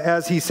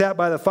as he sat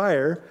by the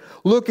fire,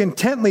 looked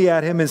intently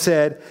at him and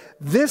said,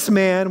 this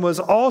man was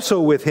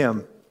also with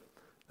him.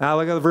 Now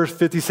look at verse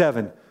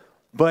 57.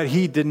 But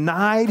he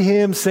denied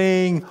him,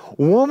 saying,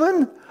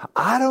 "Woman,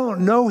 I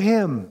don't know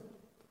him."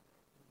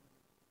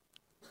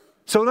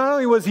 So not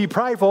only was he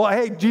prideful,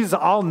 "Hey, Jesus,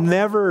 I'll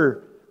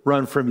never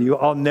run from you.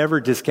 I'll never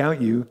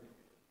discount you."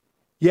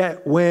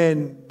 Yet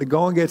when the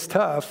going gets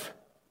tough,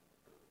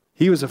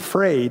 he was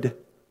afraid.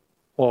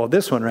 Well,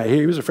 this one right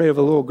here, he was afraid of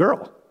a little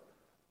girl,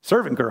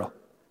 servant girl,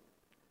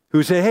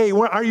 who said, "Hey,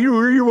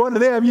 you're one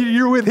of them.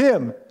 You're with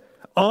him."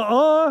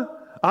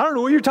 I don't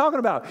know what you're talking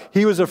about.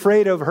 He was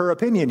afraid of her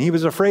opinion. He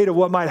was afraid of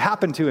what might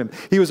happen to him.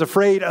 He was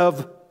afraid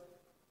of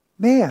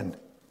man.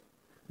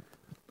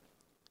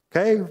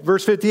 Okay,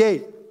 verse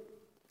 58.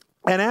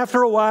 And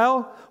after a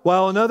while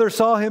another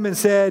saw him and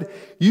said,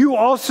 you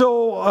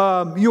also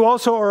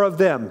are of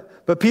them.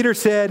 But Peter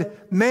said,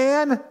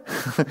 "Man,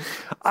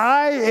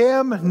 I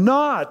am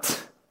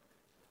not."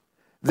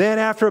 Then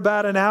after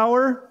about an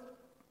hour,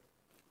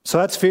 so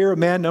that's fear of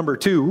man number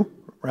 2,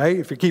 right?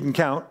 If you're keeping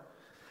count.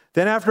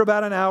 Then after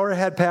about an hour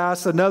had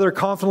passed, another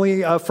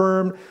confidently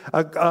affirmed,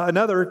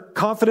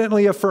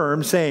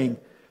 saying,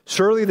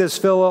 "Surely this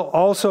fellow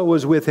also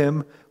was with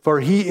him,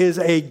 for he is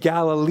a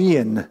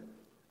Galilean."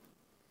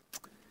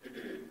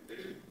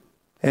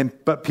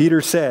 But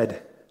Peter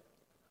said,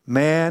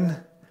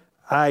 "Man,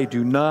 I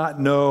do not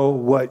know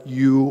what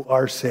you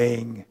are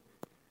saying."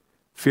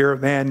 Fear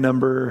of man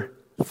number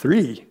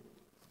 3.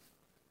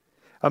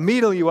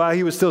 Immediately while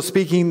he was still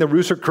speaking, the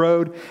rooster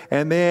crowed,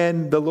 and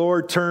then the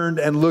Lord turned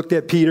and looked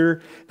at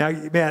Peter. Now,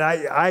 man,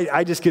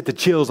 I just get the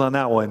chills on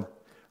that one,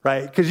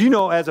 right? Because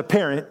as a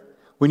parent,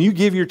 when you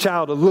give your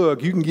child a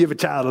look, you can give a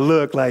child a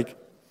look like,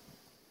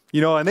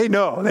 and they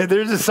know.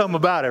 There's just something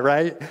about it,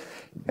 right?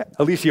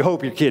 At least you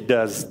hope your kid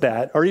does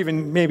that, or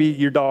even maybe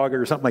your dog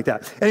or something like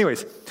that.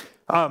 Anyways,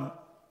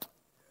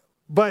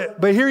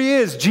 But here he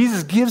is.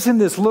 Jesus gives him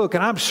this look,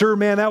 and I'm sure,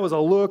 man, that was a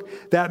look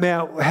that,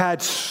 man,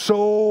 had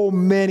so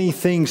many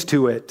things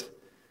to it.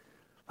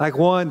 Like,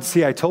 one,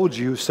 see, I told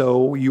you,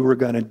 so you were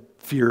going to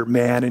fear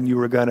man, and you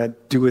were going to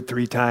do it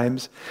 3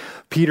 times.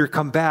 Peter,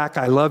 come back.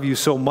 I love you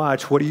so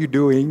much. What are you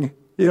doing?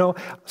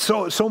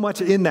 So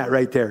much in that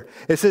right there.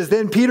 It says,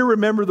 then Peter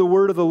remembered the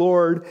word of the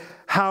Lord,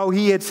 how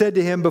he had said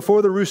to him,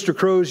 "Before the rooster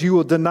crows, you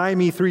will deny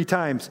me 3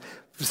 times.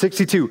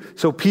 62.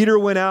 So Peter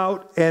went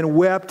out and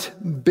wept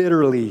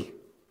bitterly.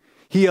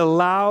 He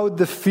allowed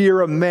the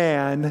fear of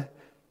man,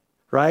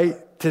 right,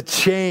 to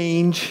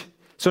change.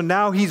 So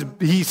now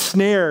he's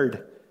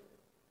snared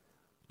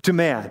to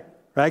man,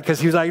 right? Because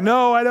he was like,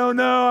 "No, I don't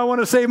know. I want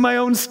to save my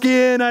own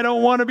skin. I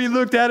don't want to be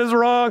looked at as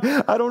wrong.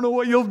 I don't know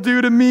what you'll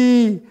do to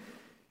me."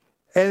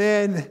 And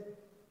then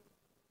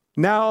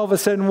now all of a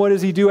sudden, what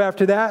does he do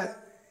after that?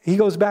 He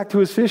goes back to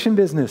his fishing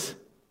business.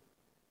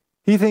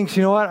 He thinks,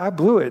 you know what? I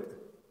blew it.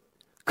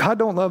 God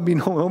don't love me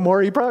no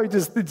more. He probably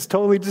it's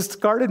totally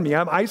discarded me.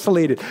 I'm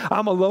isolated.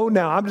 I'm alone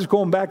now. I'm just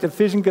going back to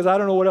fishing because I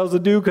don't know what else to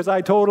do because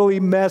I totally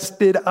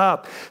messed it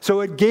up. So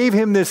it gave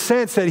him this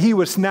sense that he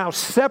was now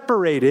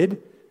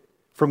separated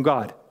from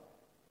God.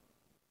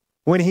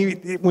 When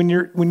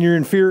you're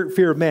in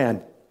fear of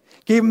man,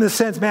 gave him the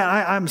sense, man,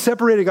 I'm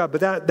separated God.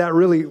 But that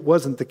really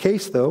wasn't the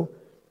case, though.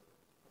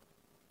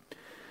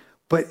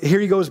 But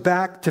here he goes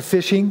back to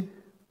fishing.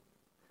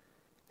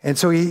 And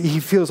so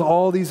he feels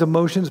all these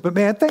emotions. But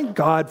man, thank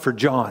God for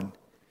John.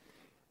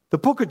 The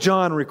book of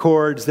John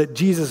records that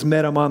Jesus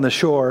met him on the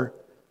shore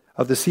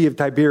of the Sea of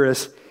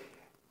Tiberias.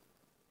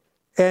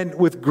 And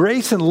with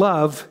grace and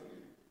love,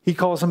 he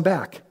calls him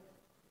back.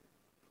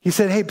 He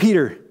said, "Hey,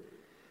 Peter,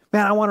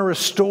 man, I want to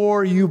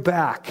restore you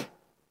back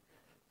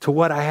to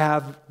what I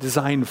have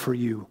designed for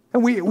you."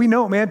 And we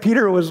know, man,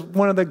 Peter was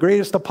one of the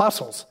greatest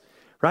apostles,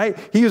 right?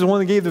 He was the one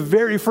that gave the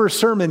very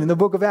first sermon in the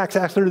book of Acts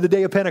after the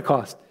day of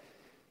Pentecost.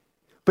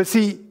 But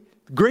see,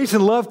 grace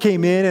and love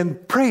came in,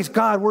 and praise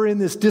God, we're in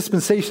this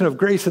dispensation of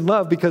grace and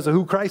love because of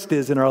who Christ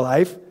is in our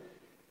life.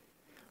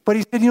 But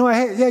he said,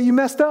 hey, yeah, you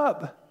messed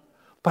up,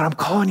 but I'm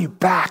calling you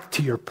back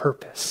to your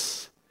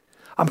purpose.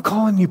 I'm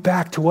calling you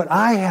back to what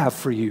I have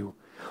for you,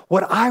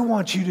 what I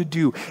want you to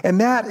do. And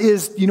that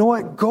is,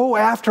 go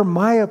after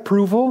my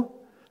approval,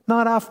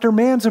 not after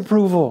man's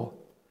approval,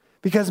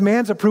 because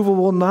man's approval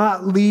will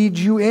not lead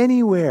you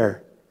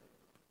anywhere.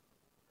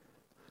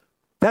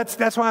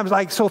 That's why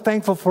I'm so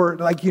thankful for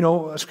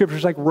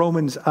scriptures like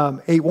Romans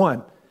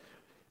 8:1.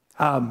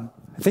 I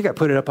think I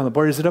put it up on the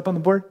board. Is it up on the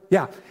board?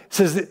 Yeah. It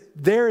says,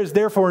 "There is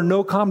therefore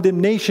no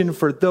condemnation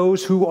for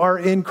those who are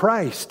in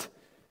Christ."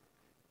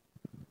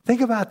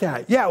 Think about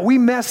that. Yeah, we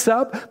mess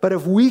up, but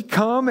if we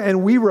come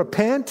and we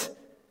repent,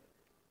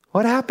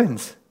 what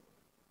happens?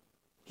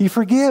 He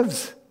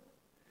forgives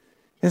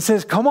and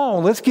says, "Come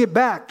on, let's get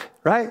back,"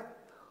 right?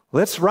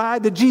 Let's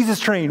ride the Jesus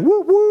train.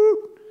 Whoop, whoop.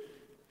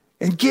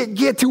 And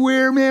get to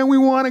where, man, we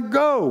want to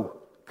go.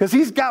 Because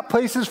he's got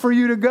places for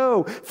you to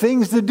go,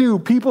 things to do,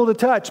 people to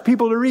touch,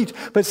 people to reach.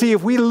 But see,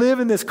 if we live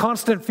in this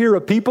constant fear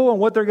of people and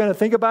what they're going to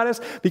think about us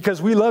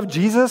because we love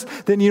Jesus,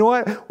 then you know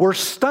what? We're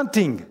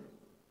stunting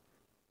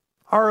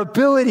our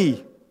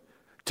ability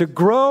to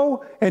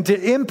grow and to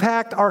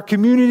impact our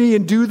community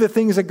and do the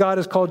things that God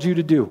has called you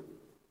to do.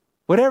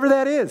 Whatever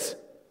that is.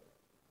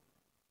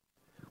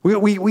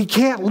 We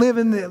can't live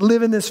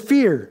in this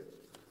fear.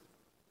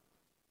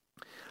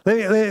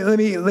 Let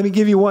me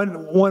give you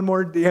one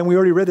more, and we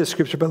already read this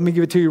scripture, but let me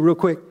give it to you real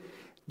quick.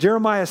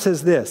 Jeremiah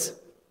says this,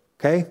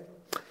 okay?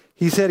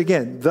 He said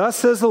again, "Thus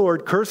says the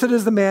Lord, cursed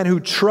is the man who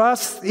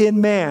trusts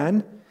in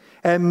man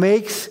and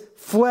makes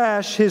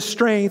flesh his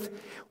strength."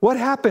 What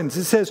happens?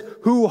 It says,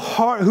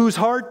 whose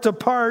heart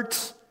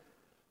departs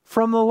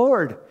from the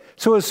Lord.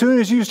 So as soon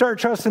as you start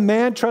trusting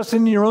man, trusting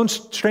in your own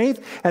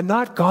strength and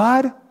not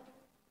God,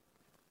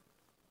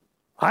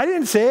 I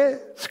didn't say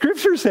it.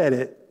 Scripture said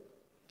it.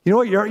 You know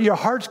what? Your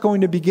heart's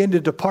going to begin to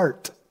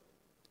depart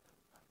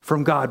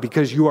from God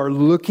because you are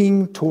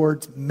looking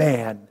towards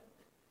man,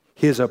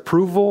 his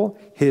approval,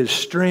 his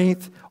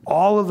strength,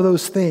 all of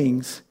those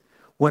things,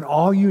 when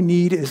all you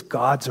need is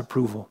God's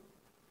approval.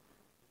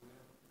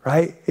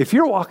 Right? If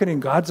you're walking in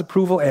God's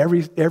approval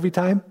every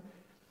time,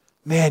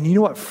 man, you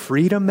know what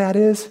freedom that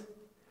is?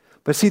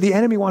 But see, the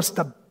enemy wants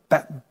to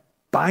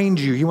bind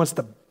you. He wants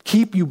to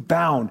keep you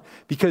bound,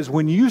 because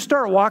when you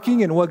start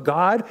walking in what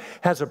God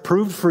has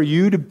approved for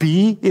you to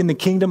be in the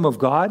kingdom of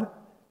God,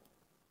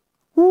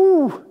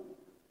 whoo,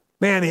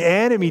 man, the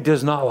enemy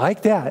does not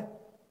like that.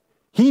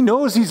 He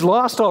knows he's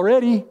lost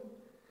already,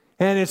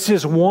 and it's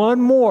just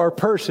one more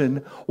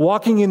person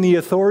walking in the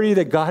authority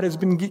that God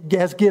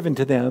has given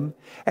to them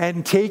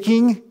and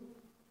taking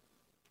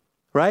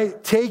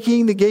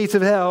the gates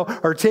of hell,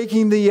 or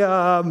taking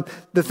the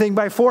thing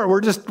by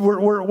force.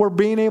 We're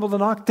being able to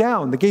knock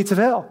down the gates of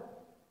hell.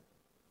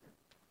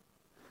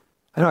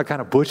 I know I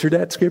kind of butchered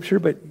that scripture,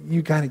 but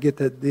you kind of get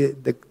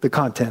the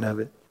content of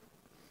it.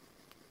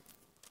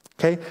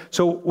 Okay?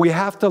 So we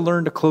have to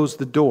learn to close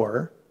the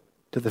door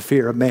to the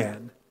fear of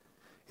man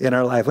in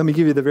our life. Let me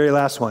give you the very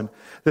last one.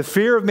 The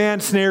fear of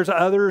man snares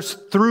others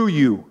through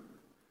you.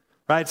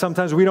 Right?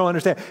 Sometimes we don't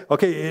understand.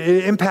 Okay,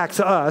 it impacts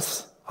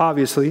us,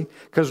 obviously,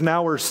 because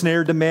now we're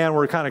snared to man.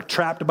 We're kind of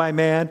trapped by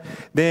man.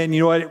 Then,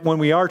 you know what? When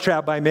we are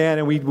trapped by man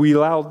and we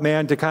allow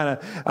man to kind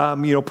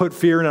of, put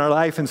fear in our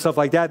life and stuff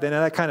like that, then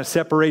that kind of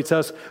separates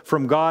us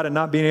from God and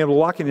not being able to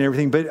walk in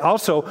everything. But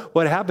also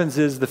what happens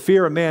is the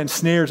fear of man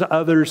snares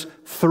others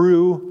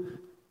through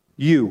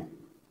you.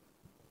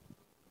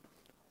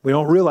 We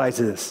don't realize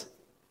this,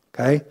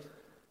 okay?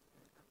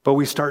 But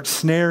we start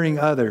snaring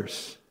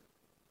others.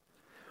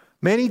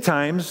 Many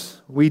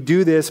times we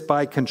do this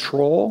by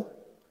control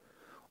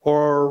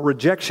or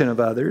rejection of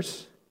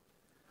others,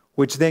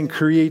 which then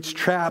creates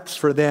traps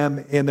for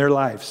them in their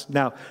lives.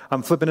 Now,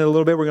 I'm flipping it a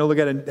little bit. We're going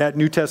to look at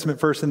New Testament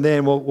first, and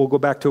then we'll go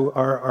back to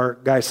our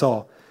guy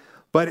Saul.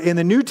 But in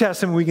the New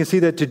Testament, we can see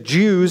that the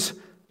Jews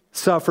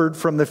suffered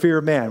from the fear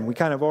of man. We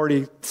kind of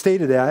already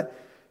stated that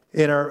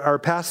in our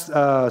past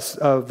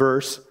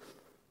verse.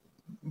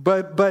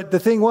 But the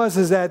thing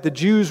is that the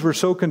Jews were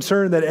so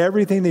concerned that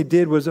everything they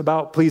did was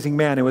about pleasing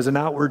man. It was an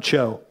outward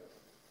show.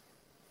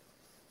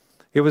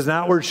 It was an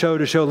outward show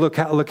to show, look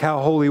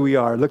how holy we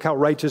are. Look how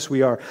righteous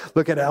we are.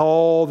 Look at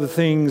all the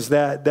things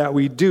that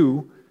we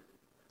do,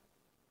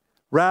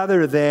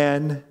 rather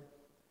than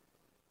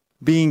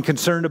being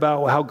concerned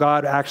about how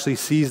God actually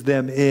sees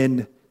them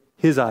in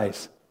his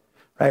eyes.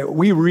 Right?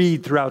 We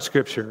read throughout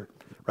Scripture,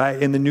 right,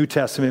 in the New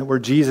Testament, where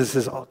Jesus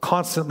is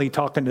constantly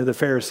talking to the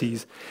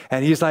Pharisees,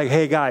 and he's like,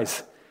 "Hey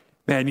guys,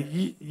 man,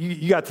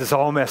 you got this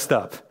all messed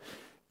up.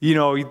 You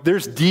know,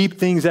 there's deep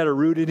things that are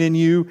rooted in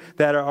you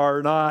that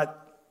are not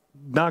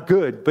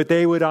good." But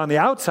they would on the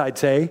outside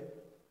say,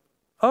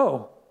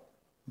 "Oh,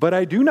 but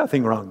I do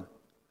nothing wrong.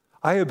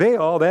 I obey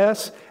all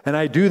this, and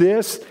I do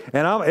this,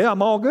 and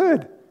I'm all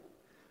good."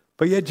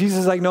 But yet Jesus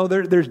is like, no,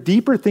 there's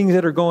deeper things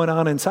that are going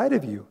on inside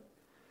of you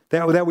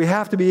that we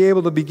have to be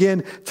able to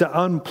begin to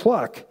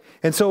unpluck.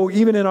 And so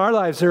even in our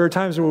lives, there are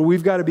times where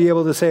we've got to be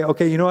able to say,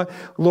 okay, you know what,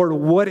 Lord,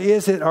 what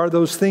is it? Are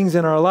those things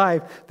in our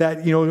life that,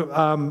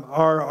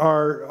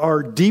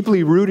 are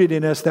deeply rooted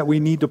in us that we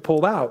need to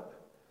pull out?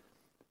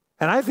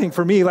 And I think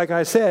for me, like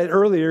I said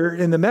earlier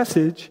in the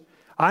message,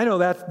 I know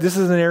that this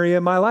is an area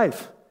in my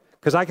life,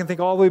 because I can think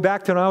all the way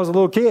back to when I was a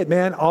little kid,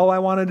 man, all I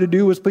wanted to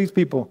do was please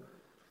people.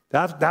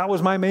 That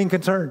was my main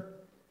concern.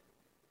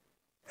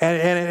 And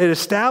it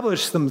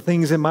established some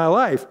things in my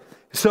life.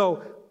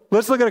 So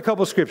let's look at a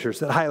couple of scriptures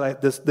that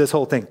highlight this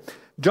whole thing.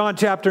 John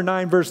chapter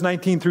 9, verse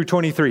 19 through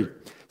 23. It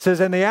says,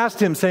 "And they asked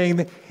him,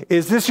 saying,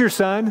 'Is this your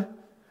son,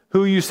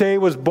 who you say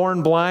was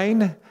born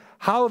blind?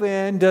 How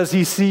then does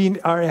he see?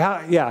 Or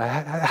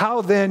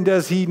how then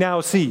does he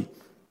now see?'"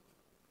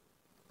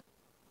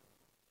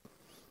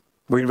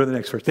 Waiting for the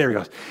next verse. There he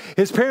goes.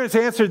 "His parents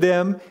answered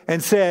them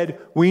and said,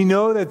 'We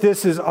know that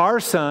this is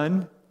our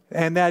son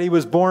and that he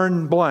was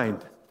born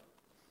blind.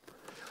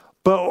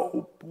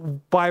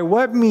 But by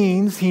what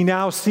means he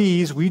now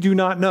sees, we do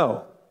not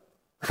know.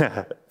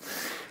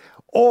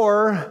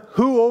 Or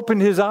who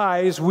opened his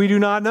eyes, we do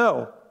not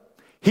know.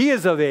 He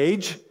is of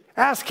age.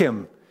 Ask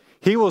him.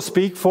 He will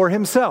speak for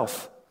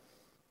himself.'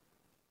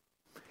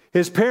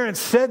 His parents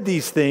said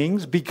these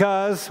things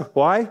because,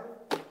 why?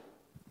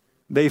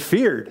 They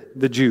feared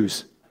the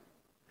Jews.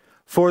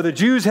 For the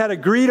Jews had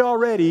agreed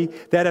already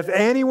that if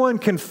anyone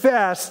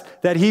confessed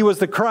that he was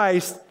the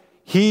Christ,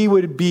 he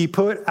would be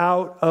put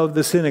out of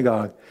the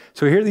synagogue.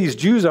 So here these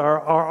Jews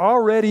are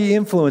already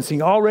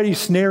influencing, already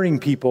snaring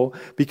people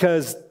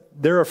because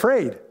they're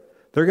afraid.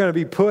 They're going to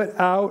be put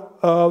out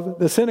of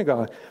the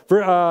synagogue.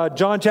 For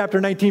John chapter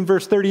 19,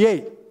 verse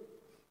 38.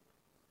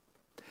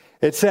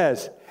 It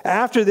says,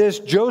 after this,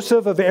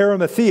 Joseph of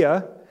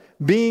Arimathea,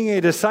 being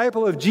a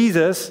disciple of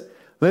Jesus,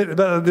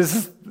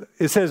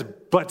 it says,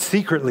 but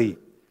secretly,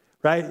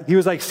 right? He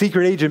was like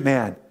secret agent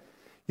man.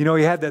 You know,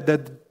 he had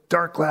the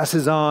dark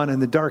glasses on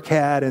and the dark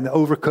hat and the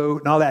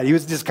overcoat and all that. He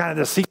was just kind of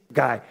the secret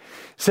guy. It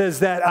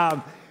says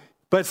that,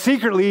 but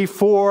secretly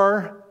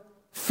for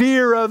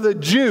fear of the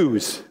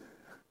Jews,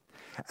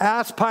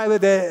 asked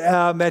Pilate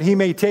that he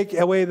may take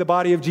away the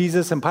body of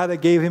Jesus, and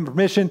Pilate gave him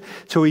permission.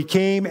 So he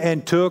came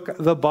and took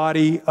the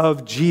body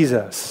of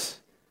Jesus.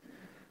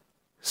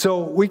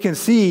 So we can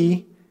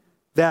see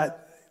that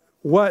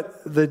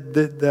what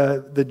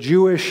the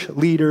Jewish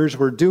leaders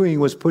were doing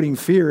was putting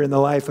fear in the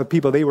life of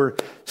people. They were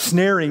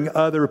snaring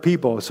other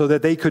people so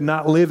that they could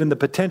not live in the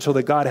potential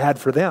that God had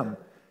for them.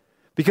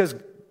 Because,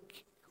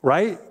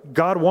 right,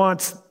 God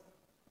wants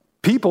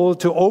people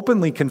to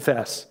openly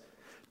confess,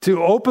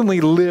 to openly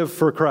live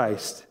for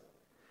Christ.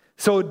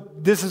 So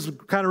this is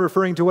kind of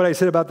referring to what I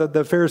said about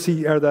the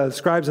Pharisee or the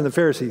scribes and the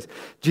Pharisees.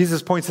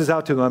 Jesus points this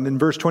out to them in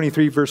verse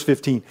 23, verse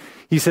 15.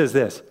 He says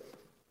this,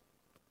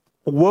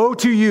 woe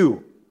to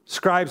you,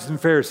 scribes and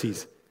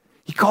Pharisees.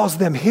 He calls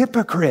them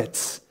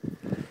hypocrites.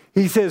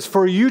 He says,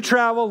 for you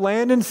travel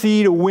land and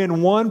sea to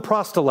win one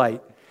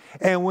proselyte.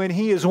 And when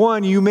he is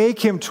won, you make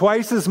him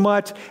twice as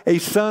much a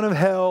son of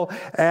hell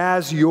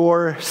as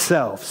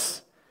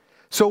yourselves.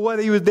 So what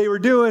they were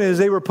doing is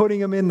they were putting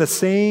him in the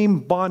same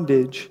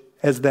bondage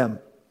as them.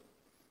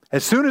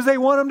 As soon as they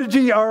won them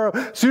to or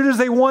as soon as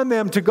they won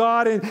them to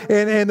God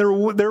and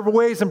their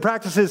ways and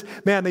practices,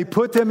 man, they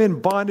put them in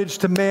bondage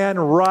to man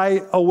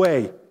right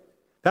away.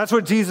 That's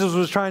what Jesus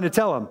was trying to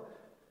tell them.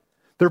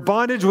 Their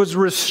bondage was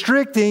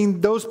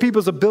restricting those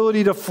people's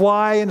ability to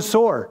fly and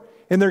soar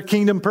in their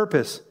kingdom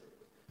purpose.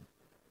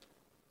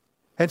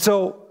 And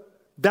so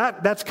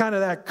that's kind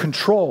of that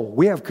control.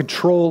 We have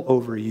control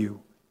over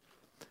you.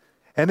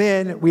 And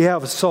then we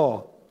have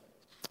Saul,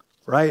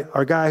 right?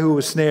 Our guy who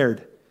was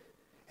snared.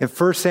 In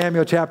 1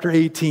 Samuel chapter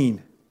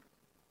 18,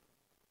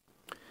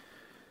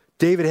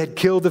 David had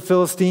killed the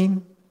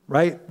Philistine.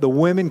 Right? The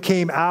women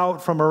came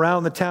out from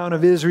around the town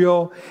of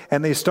Israel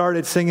and they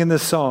started singing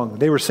this song.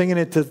 They were singing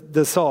it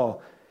to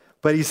Saul.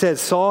 But he said,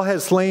 Saul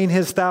has slain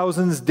his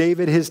thousands,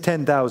 David his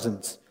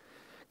 10,000s.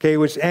 Okay,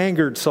 which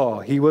angered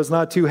Saul. He was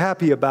not too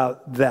happy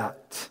about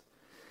that.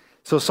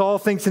 So Saul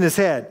thinks in his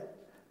head,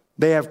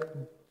 they have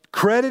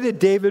credited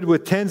David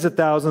with tens of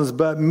thousands,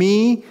 but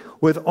me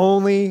with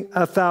only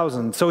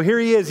 1,000. So here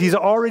he is. He's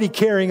already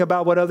caring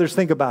about what others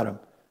think about him.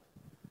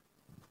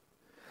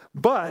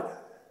 But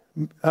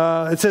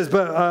it says,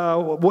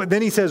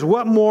 then he says,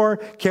 what more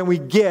can we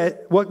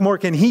get? What more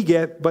can he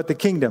get but the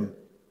kingdom?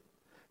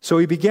 So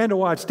he began to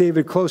watch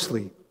David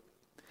closely.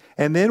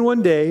 And then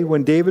one day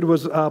when David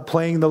was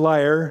playing the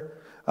lyre,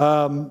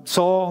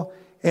 Saul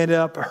ended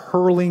up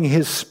hurling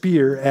his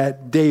spear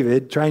at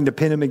David, trying to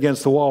pin him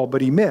against the wall,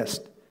 but he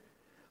missed.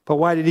 But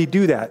why did he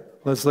do that?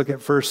 Let's look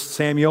at 1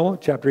 Samuel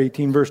chapter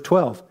 18, verse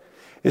 12.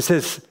 It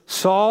says,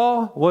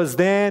 Saul was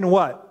then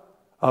what?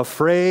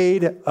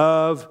 Afraid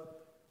of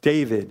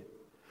David.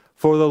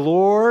 For the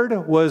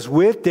Lord was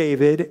with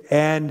David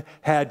and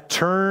had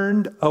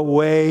turned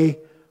away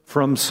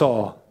from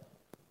Saul.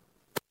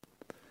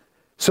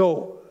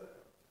 So,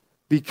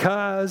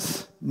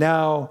 because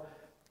now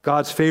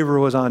God's favor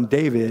was on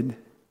David,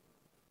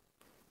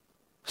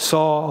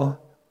 Saul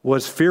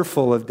was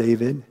fearful of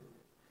David.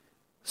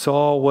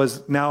 Saul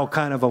was now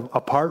kind of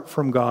apart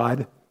from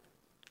God.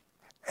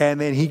 And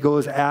then he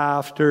goes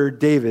after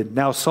David.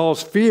 Now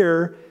Saul's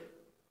fear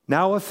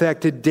now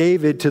affected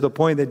David to the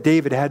point that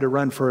David had to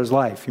run for his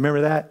life. You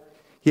remember that?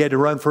 He had to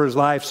run for his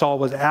life. Saul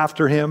was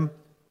after him,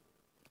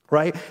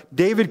 right?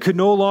 David could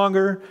no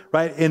longer,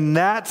 right, in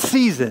that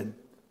season,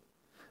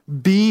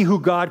 be who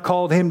God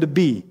called him to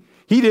be.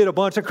 He did a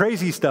bunch of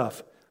crazy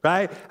stuff,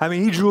 right? I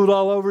mean, he drooled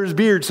all over his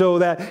beard so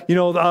that,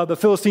 the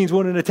Philistines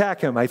wouldn't attack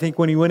him. I think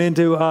when he went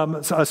into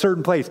a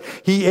certain place,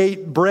 he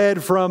ate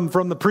bread from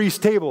the priest's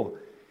table.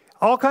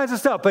 All kinds of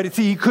stuff, but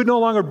he could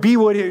no longer be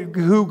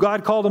who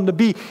God called him to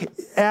be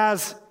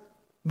as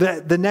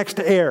the next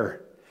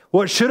heir.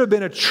 What should have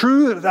been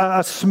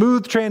a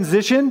smooth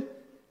transition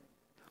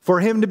for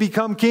him to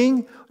become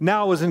king,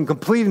 now was in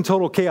complete and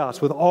total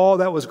chaos with all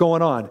that was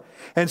going on.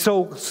 And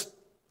so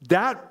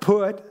that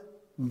put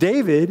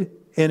David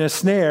in a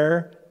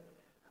snare,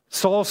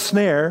 Saul's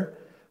snare,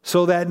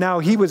 so that now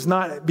he was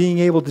not being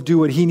able to do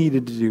what he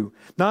needed to do.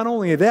 Not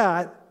only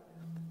that,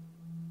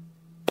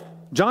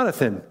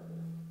 Jonathan,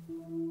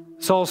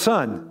 Saul's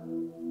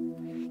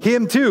son,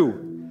 him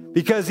too,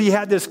 because he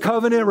had this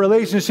covenant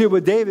relationship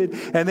with David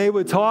and they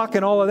would talk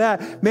and all of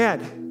that.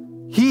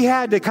 Man, he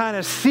had to kind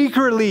of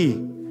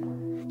secretly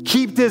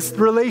keep this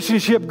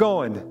relationship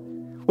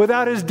going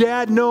without his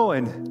dad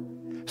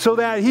knowing so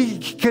that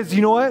because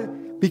you know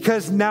what?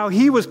 because now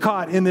he was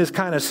caught in this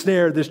kind of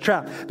snare, this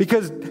trap.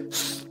 Because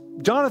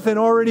Jonathan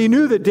already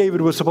knew that David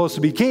was supposed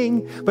to be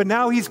king, but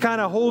now he's kind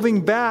of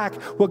holding back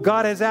what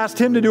God has asked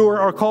him to do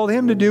or called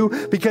him to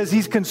do because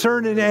he's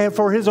concerned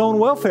for his own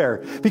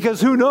welfare.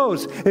 Because who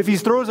knows, if he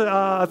throws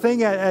a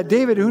thing at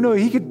David, who knows,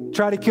 he could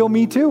try to kill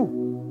me too.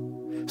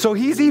 So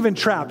he's even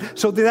trapped.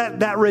 So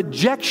that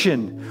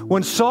rejection,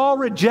 when Saul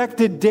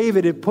rejected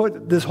David, it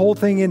put this whole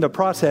thing into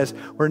process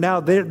where now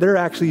they're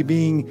actually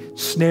being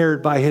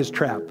snared by his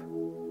trap.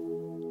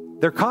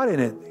 They're caught in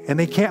it, and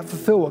they can't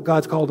fulfill what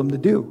God's called them to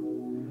do.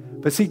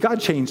 But see, God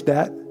changed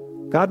that.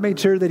 God made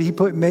sure that he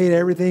made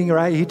everything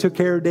right. He took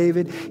care of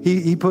David.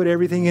 He put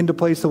everything into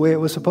place the way it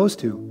was supposed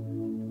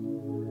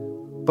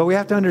to. But we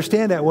have to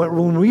understand that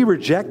when we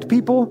reject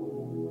people,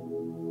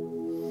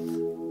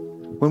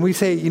 when we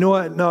say, you know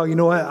what, no, you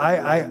know what,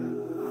 I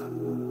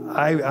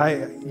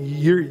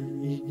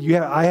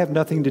have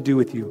nothing to do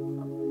with you.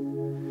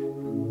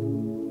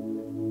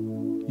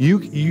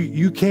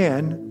 You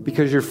can,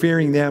 because you're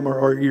fearing them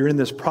or you're in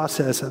this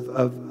process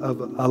of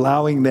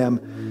allowing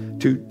them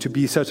to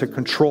be such a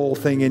control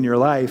thing in your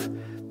life.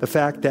 The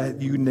fact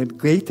that you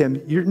negate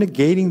them, you're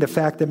negating the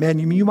fact that, man,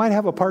 you might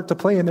have a part to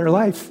play in their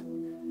life.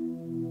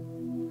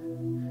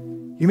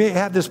 You may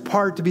have this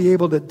part to be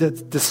able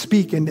to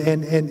speak and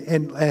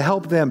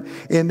help them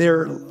in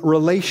their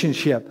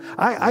relationship.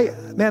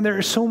 Man, there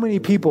are so many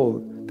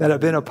people that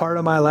have been a part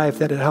of my life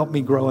that have helped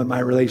me grow in my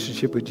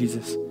relationship with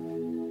Jesus.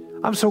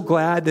 I'm so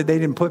glad that they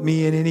didn't put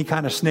me in any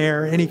kind of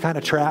snare, any kind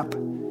of trap.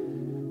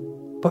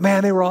 But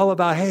man, they were all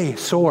about, hey,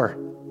 soar,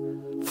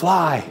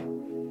 fly,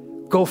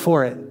 go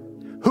for it.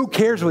 Who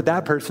cares what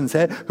that person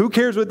said? Who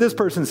cares what this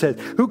person said?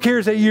 Who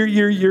cares that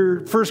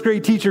your first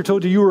grade teacher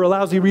told you were a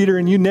lousy reader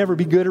and you'd never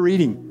be good at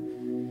reading?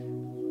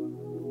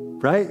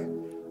 Right?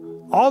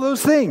 All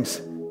those things.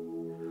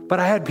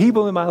 But I had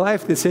people in my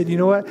life that said, you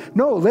know what?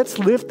 No, let's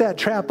lift that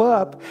trap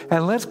up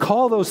and let's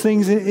call those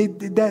things,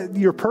 that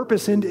your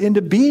purpose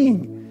into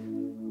being.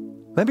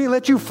 Let me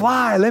let you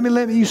fly. Let me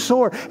let you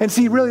soar. And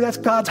see, really, that's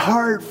God's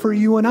heart for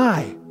you and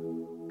I.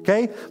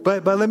 Okay,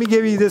 but let me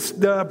give you this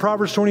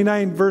Proverbs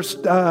 29 verse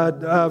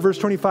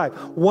 25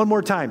 one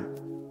more time.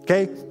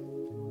 Okay,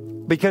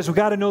 because we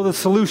got to know the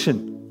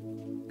solution.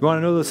 You want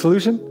to know the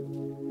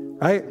solution,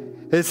 right?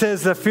 It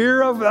says the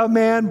fear of a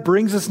man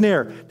brings a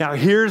snare. Now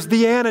here's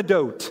the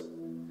antidote,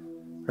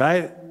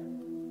 right?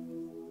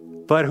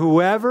 But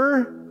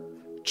whoever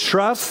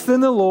trusts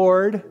in the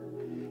Lord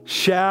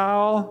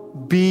shall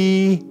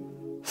be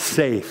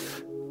safe.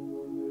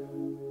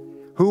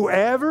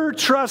 Whoever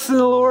trusts in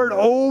the Lord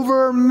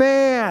over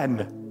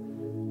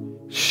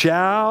man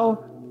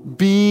shall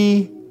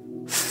be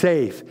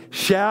safe,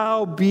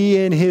 shall be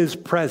in his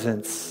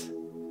presence.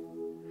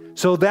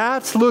 So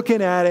that's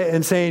looking at it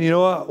and saying, you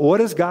know what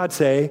does God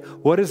say?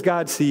 What does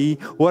God see?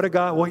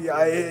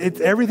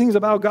 Everything's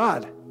about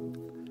God,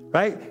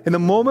 right? And the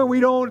moment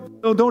we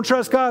don't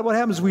trust God, what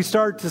happens? We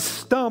start to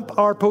stump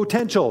our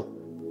potential.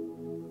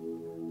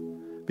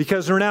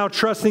 Because we're now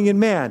trusting in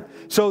man.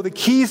 So the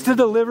keys to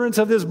deliverance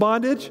of this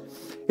bondage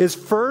is,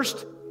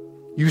 first,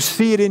 you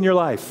see it in your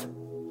life.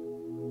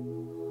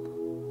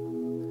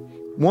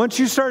 Once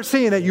you start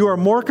seeing that you are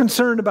more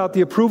concerned about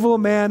the approval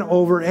of man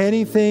over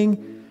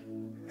anything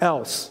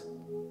else,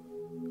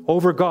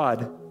 over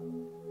God,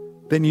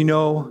 then you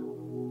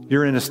know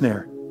you're in a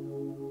snare.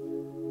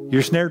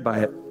 You're snared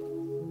by it.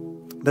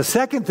 The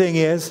second thing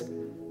is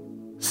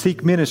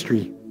seek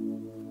ministry.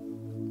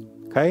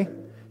 Okay?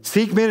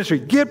 Seek ministry.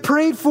 Get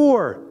prayed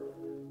for.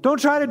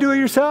 Don't try to do it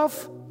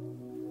yourself.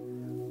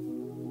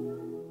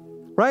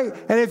 Right?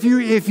 And if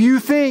you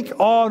think,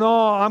 oh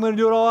no, I'm going to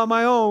do it all on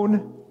my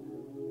own,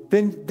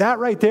 then that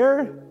right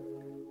there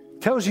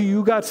tells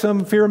you got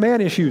some fear of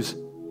man issues.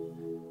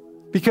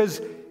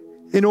 Because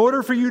in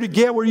order for you to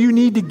get where you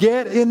need to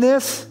get in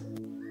this,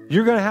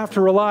 you're going to have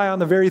to rely on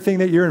the very thing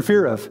that you're in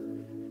fear of.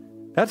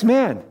 That's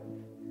man.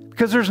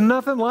 Because there's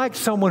nothing like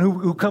someone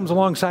who comes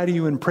alongside of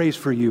you and prays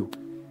for you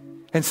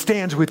and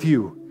stands with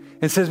you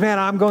and says, man,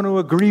 I'm going to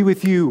agree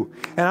with you.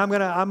 And I'm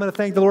going to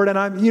thank the Lord. And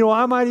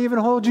I might even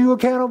hold you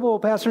accountable,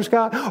 Pastor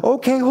Scott.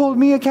 Okay, hold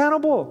me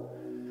accountable.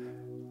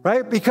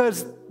 Right?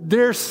 Because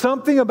there's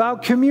something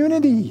about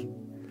community.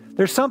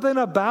 There's something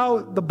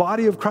about the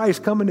body of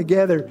Christ coming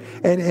together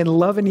and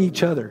loving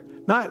each other.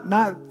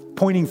 Not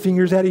pointing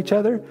fingers at each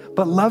other,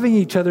 but loving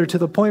each other to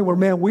the point where,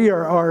 man, we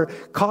are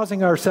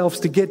causing ourselves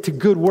to get to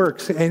good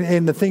works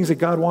and the things that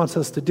God wants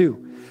us to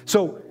do.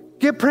 So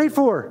get prayed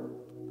for.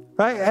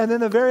 Right? And then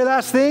the very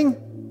last thing,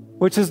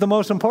 which is the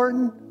most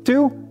important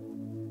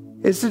too,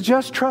 is to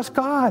just trust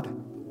God.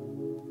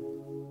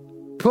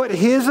 Put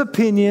his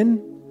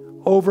opinion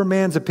over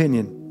man's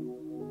opinion.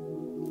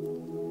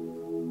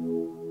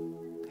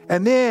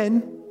 And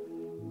then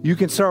you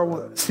can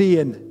start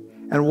seeing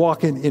and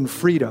walking in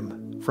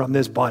freedom from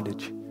this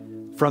bondage,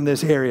 from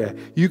this area.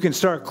 You can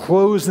start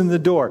closing the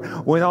door.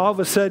 When all of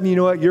a sudden, you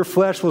know what, your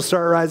flesh will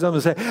start rising up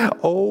and say,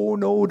 oh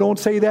no, don't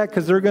say that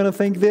because they're going to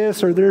think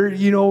this or they're,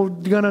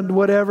 going to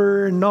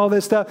whatever and all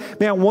this stuff.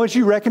 Man, once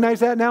you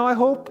recognize that now, I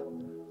hope,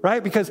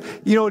 right? Because,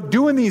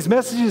 doing these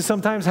messages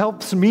sometimes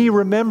helps me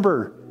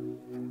remember,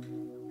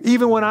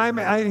 even when I'm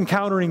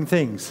encountering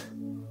things.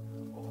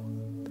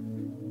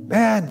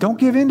 Man, don't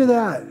give in to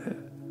that.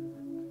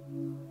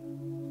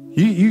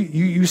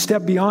 You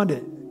step beyond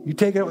it. You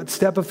take a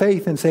step of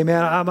faith and say,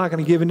 man, I'm not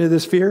going to give into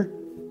this fear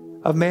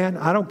of man.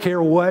 I don't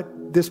care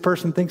what this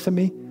person thinks of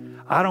me.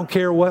 I don't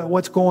care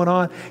what's going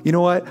on. You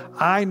know what?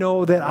 I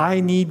know that I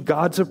need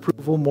God's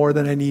approval more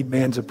than I need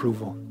man's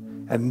approval.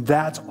 And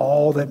that's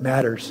all that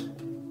matters,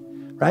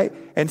 right?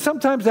 And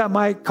sometimes that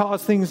might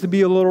cause things to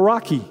be a little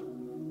rocky.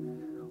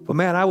 But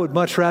man, I would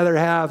much rather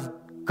have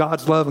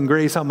God's love and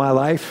grace on my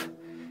life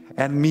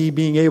and me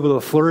being able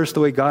to flourish the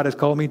way God has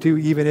called me to,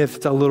 even if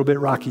it's a little bit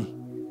rocky.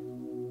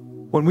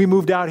 When we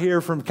moved out here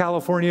from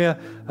California,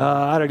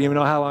 I don't even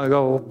know how long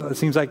ago, it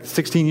seems like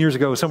 16 years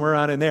ago, somewhere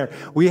around in there,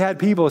 we had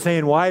people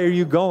saying, why are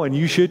you going?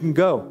 You shouldn't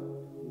go.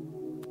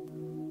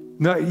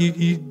 No,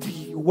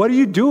 what are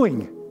you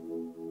doing?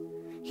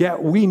 Yeah,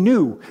 we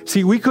knew.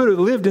 See, we could have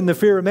lived in the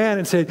fear of man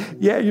and said,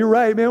 yeah, you're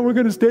right, man, we're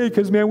going to stay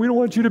because, man, we don't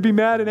want you to be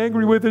mad and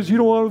angry with us. You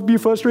don't want to be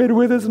frustrated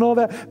with us and all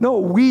that. No,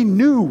 we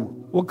knew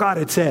what God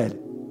had said.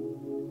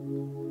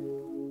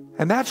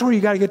 And that's where you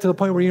got to get to the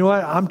point where, you know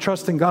what, I'm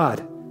trusting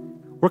God.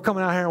 We're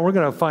coming out here and we're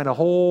going to find a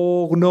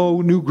whole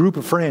new group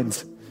of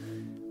friends,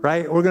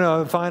 right? We're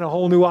going to find a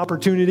whole new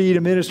opportunity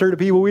to minister to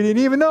people we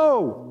didn't even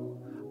know.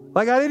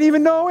 Like I didn't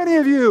even know any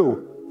of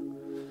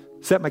you,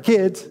 except my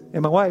kids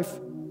and my wife.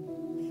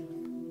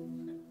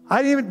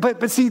 I didn't even,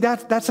 but see,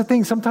 that's the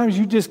thing. Sometimes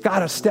you just got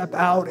to step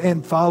out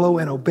and follow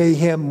and obey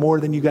him more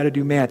than you got to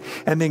do man.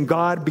 And then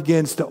God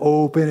begins to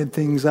open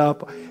things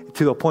up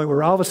to the point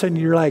where all of a sudden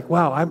you're like,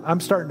 wow, I'm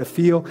starting to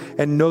feel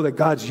and know that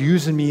God's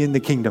using me in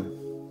the kingdom.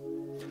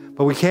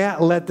 But we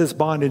can't let this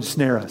bondage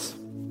snare us.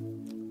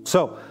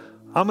 So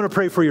I'm going to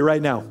pray for you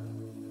right now.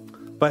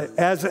 But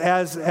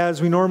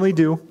as we normally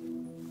do,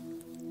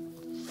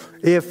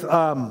 if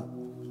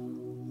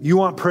you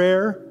want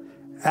prayer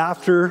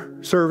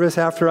after service,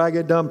 after I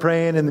get done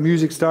praying and the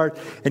music starts,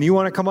 and you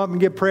want to come up and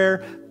get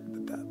prayer,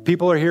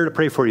 people are here to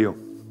pray for you.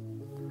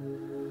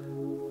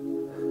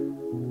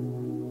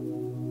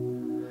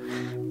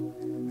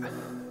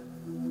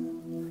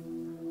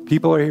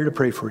 People are here to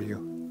pray for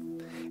you.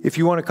 If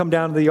you want to come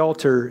down to the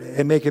altar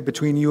and make it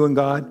between you and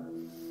God,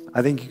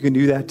 I think you can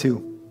do that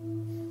too.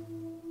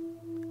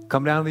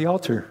 Come down to the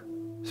altar.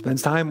 Spend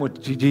time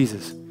with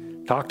Jesus.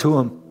 Talk to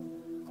him.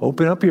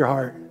 Open up your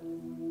heart.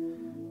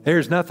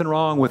 There's nothing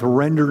wrong with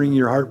rendering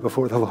your heart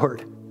before the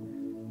Lord.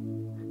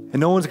 And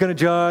no one's going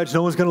to judge.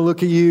 No one's going to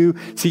look at you.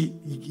 See,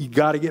 you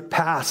got to get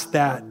past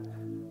that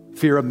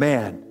fear of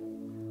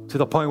man to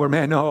the point where,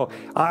 man, no,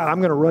 I'm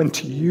going to run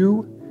to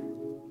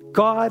you,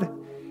 God.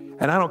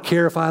 And I don't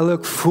care if I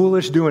look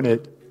foolish doing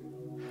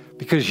it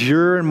because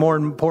you're more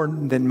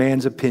important than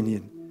man's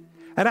opinion.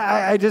 And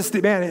I just,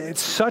 man,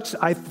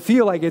 I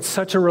feel like it's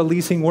such a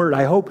releasing word.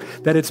 I hope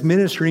that it's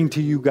ministering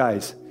to you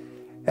guys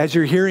as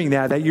you're hearing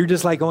that you're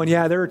just like going,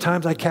 yeah, there are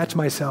times I catch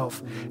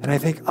myself and I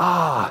think,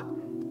 but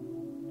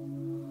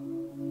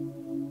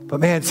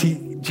man,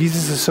 see,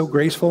 Jesus is so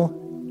graceful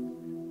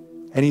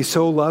and he's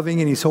so loving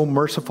and he's so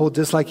merciful,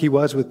 just like he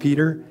was with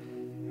Peter.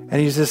 And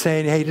he's just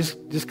saying, hey,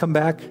 just come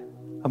back.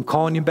 I'm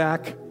calling you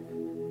back.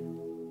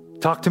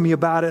 Talk to me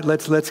about it.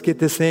 Let's get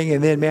this thing.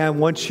 And then, man,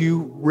 once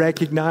you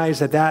recognize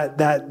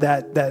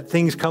that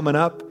thing's coming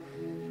up,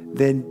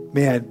 then,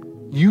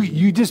 man,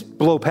 you just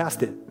blow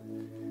past it.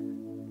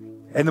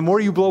 And the more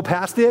you blow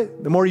past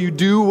it, the more you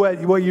do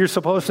what you're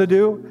supposed to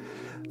do,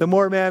 the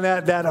more, man,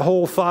 that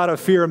whole thought of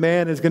fear of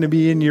man is going to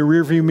be in your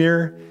rearview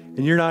mirror,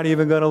 and you're not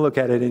even going to look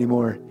at it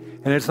anymore.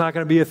 And it's not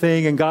going to be a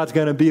thing, and God's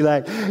going to be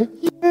like,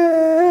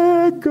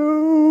 yeah,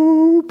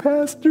 go,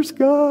 Pastor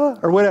Scott,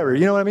 or whatever.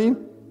 You know what I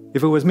mean?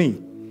 If it was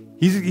me,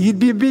 he'd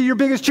be your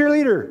biggest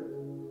cheerleader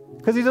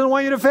because he doesn't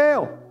want you to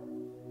fail.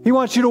 He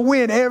wants you to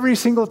win every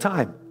single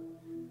time.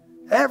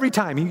 Every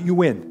time you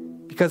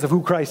win because of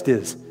who Christ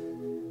is.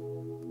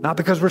 Not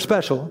because we're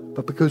special,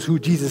 but because who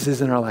Jesus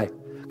is in our life.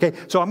 Okay,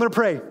 so I'm going to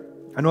pray.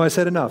 I know I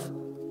said enough.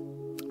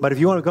 But if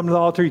you want to come to the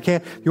altar, you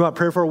can. If you want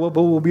prayer for it,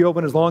 we'll be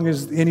open as long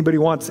as anybody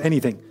wants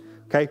anything.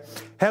 Okay?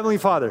 Heavenly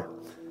Father,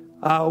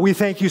 we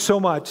thank you so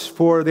much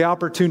for the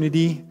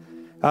opportunity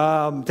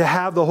to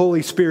have the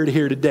Holy Spirit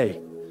here today.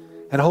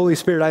 And Holy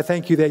Spirit, I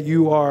thank you that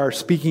you are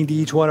speaking to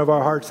each one of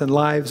our hearts and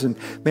lives. And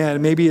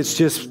man, maybe it's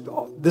just,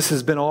 this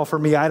has been all for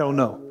me. I don't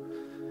know.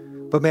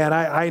 But man,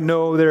 I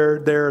know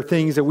there are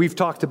things that we've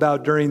talked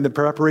about during the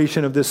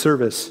preparation of this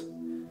service.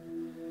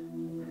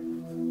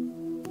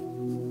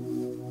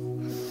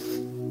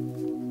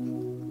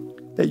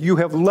 That you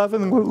have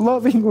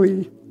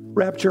lovingly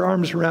wrapped your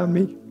arms around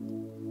me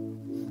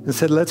and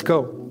said, let's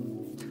go.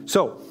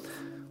 So,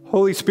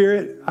 Holy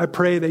Spirit, I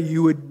pray that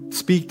you would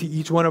speak to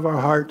each one of our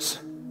hearts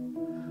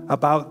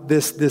about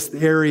this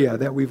area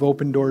that we've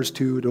opened doors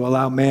to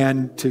allow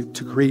man to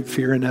create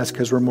fear in us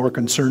because we're more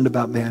concerned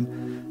about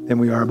man than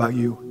we are about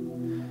you.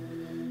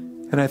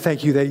 And I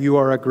thank you that you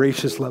are a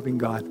gracious, loving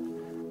God.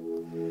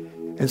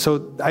 And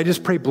so I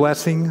just pray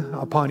blessing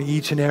upon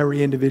each and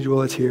every individual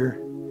that's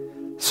here.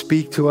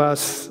 Speak to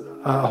us,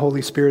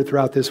 Holy Spirit,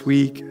 throughout this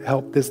week.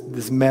 Help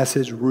this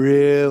message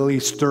really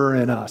stir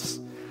in us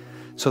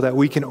so that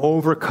we can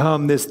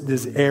overcome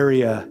this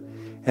area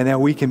and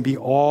that we can be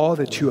all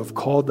that you have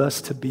called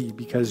us to be,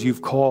 because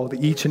you've called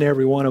each and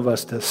every one of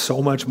us to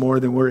so much more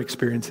than we're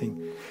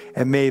experiencing.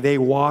 And may they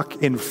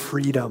walk in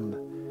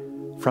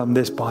freedom from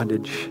this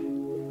bondage.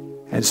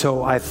 And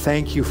so I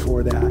thank you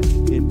for that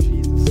in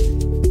Jesus' name.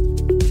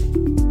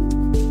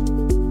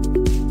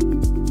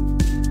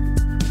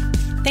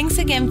 Thanks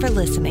again for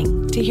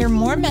listening. To hear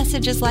more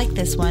messages like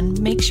this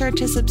one, make sure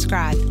to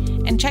subscribe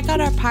and check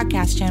out our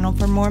podcast channel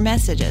for more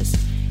messages.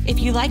 If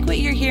you like what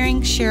you're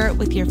hearing, share it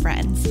with your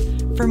friends.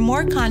 For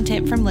more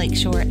content from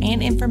Lakeshore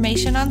and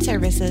information on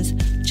services,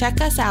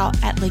 check us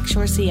out at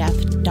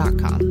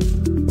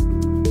lakeshorecf.com.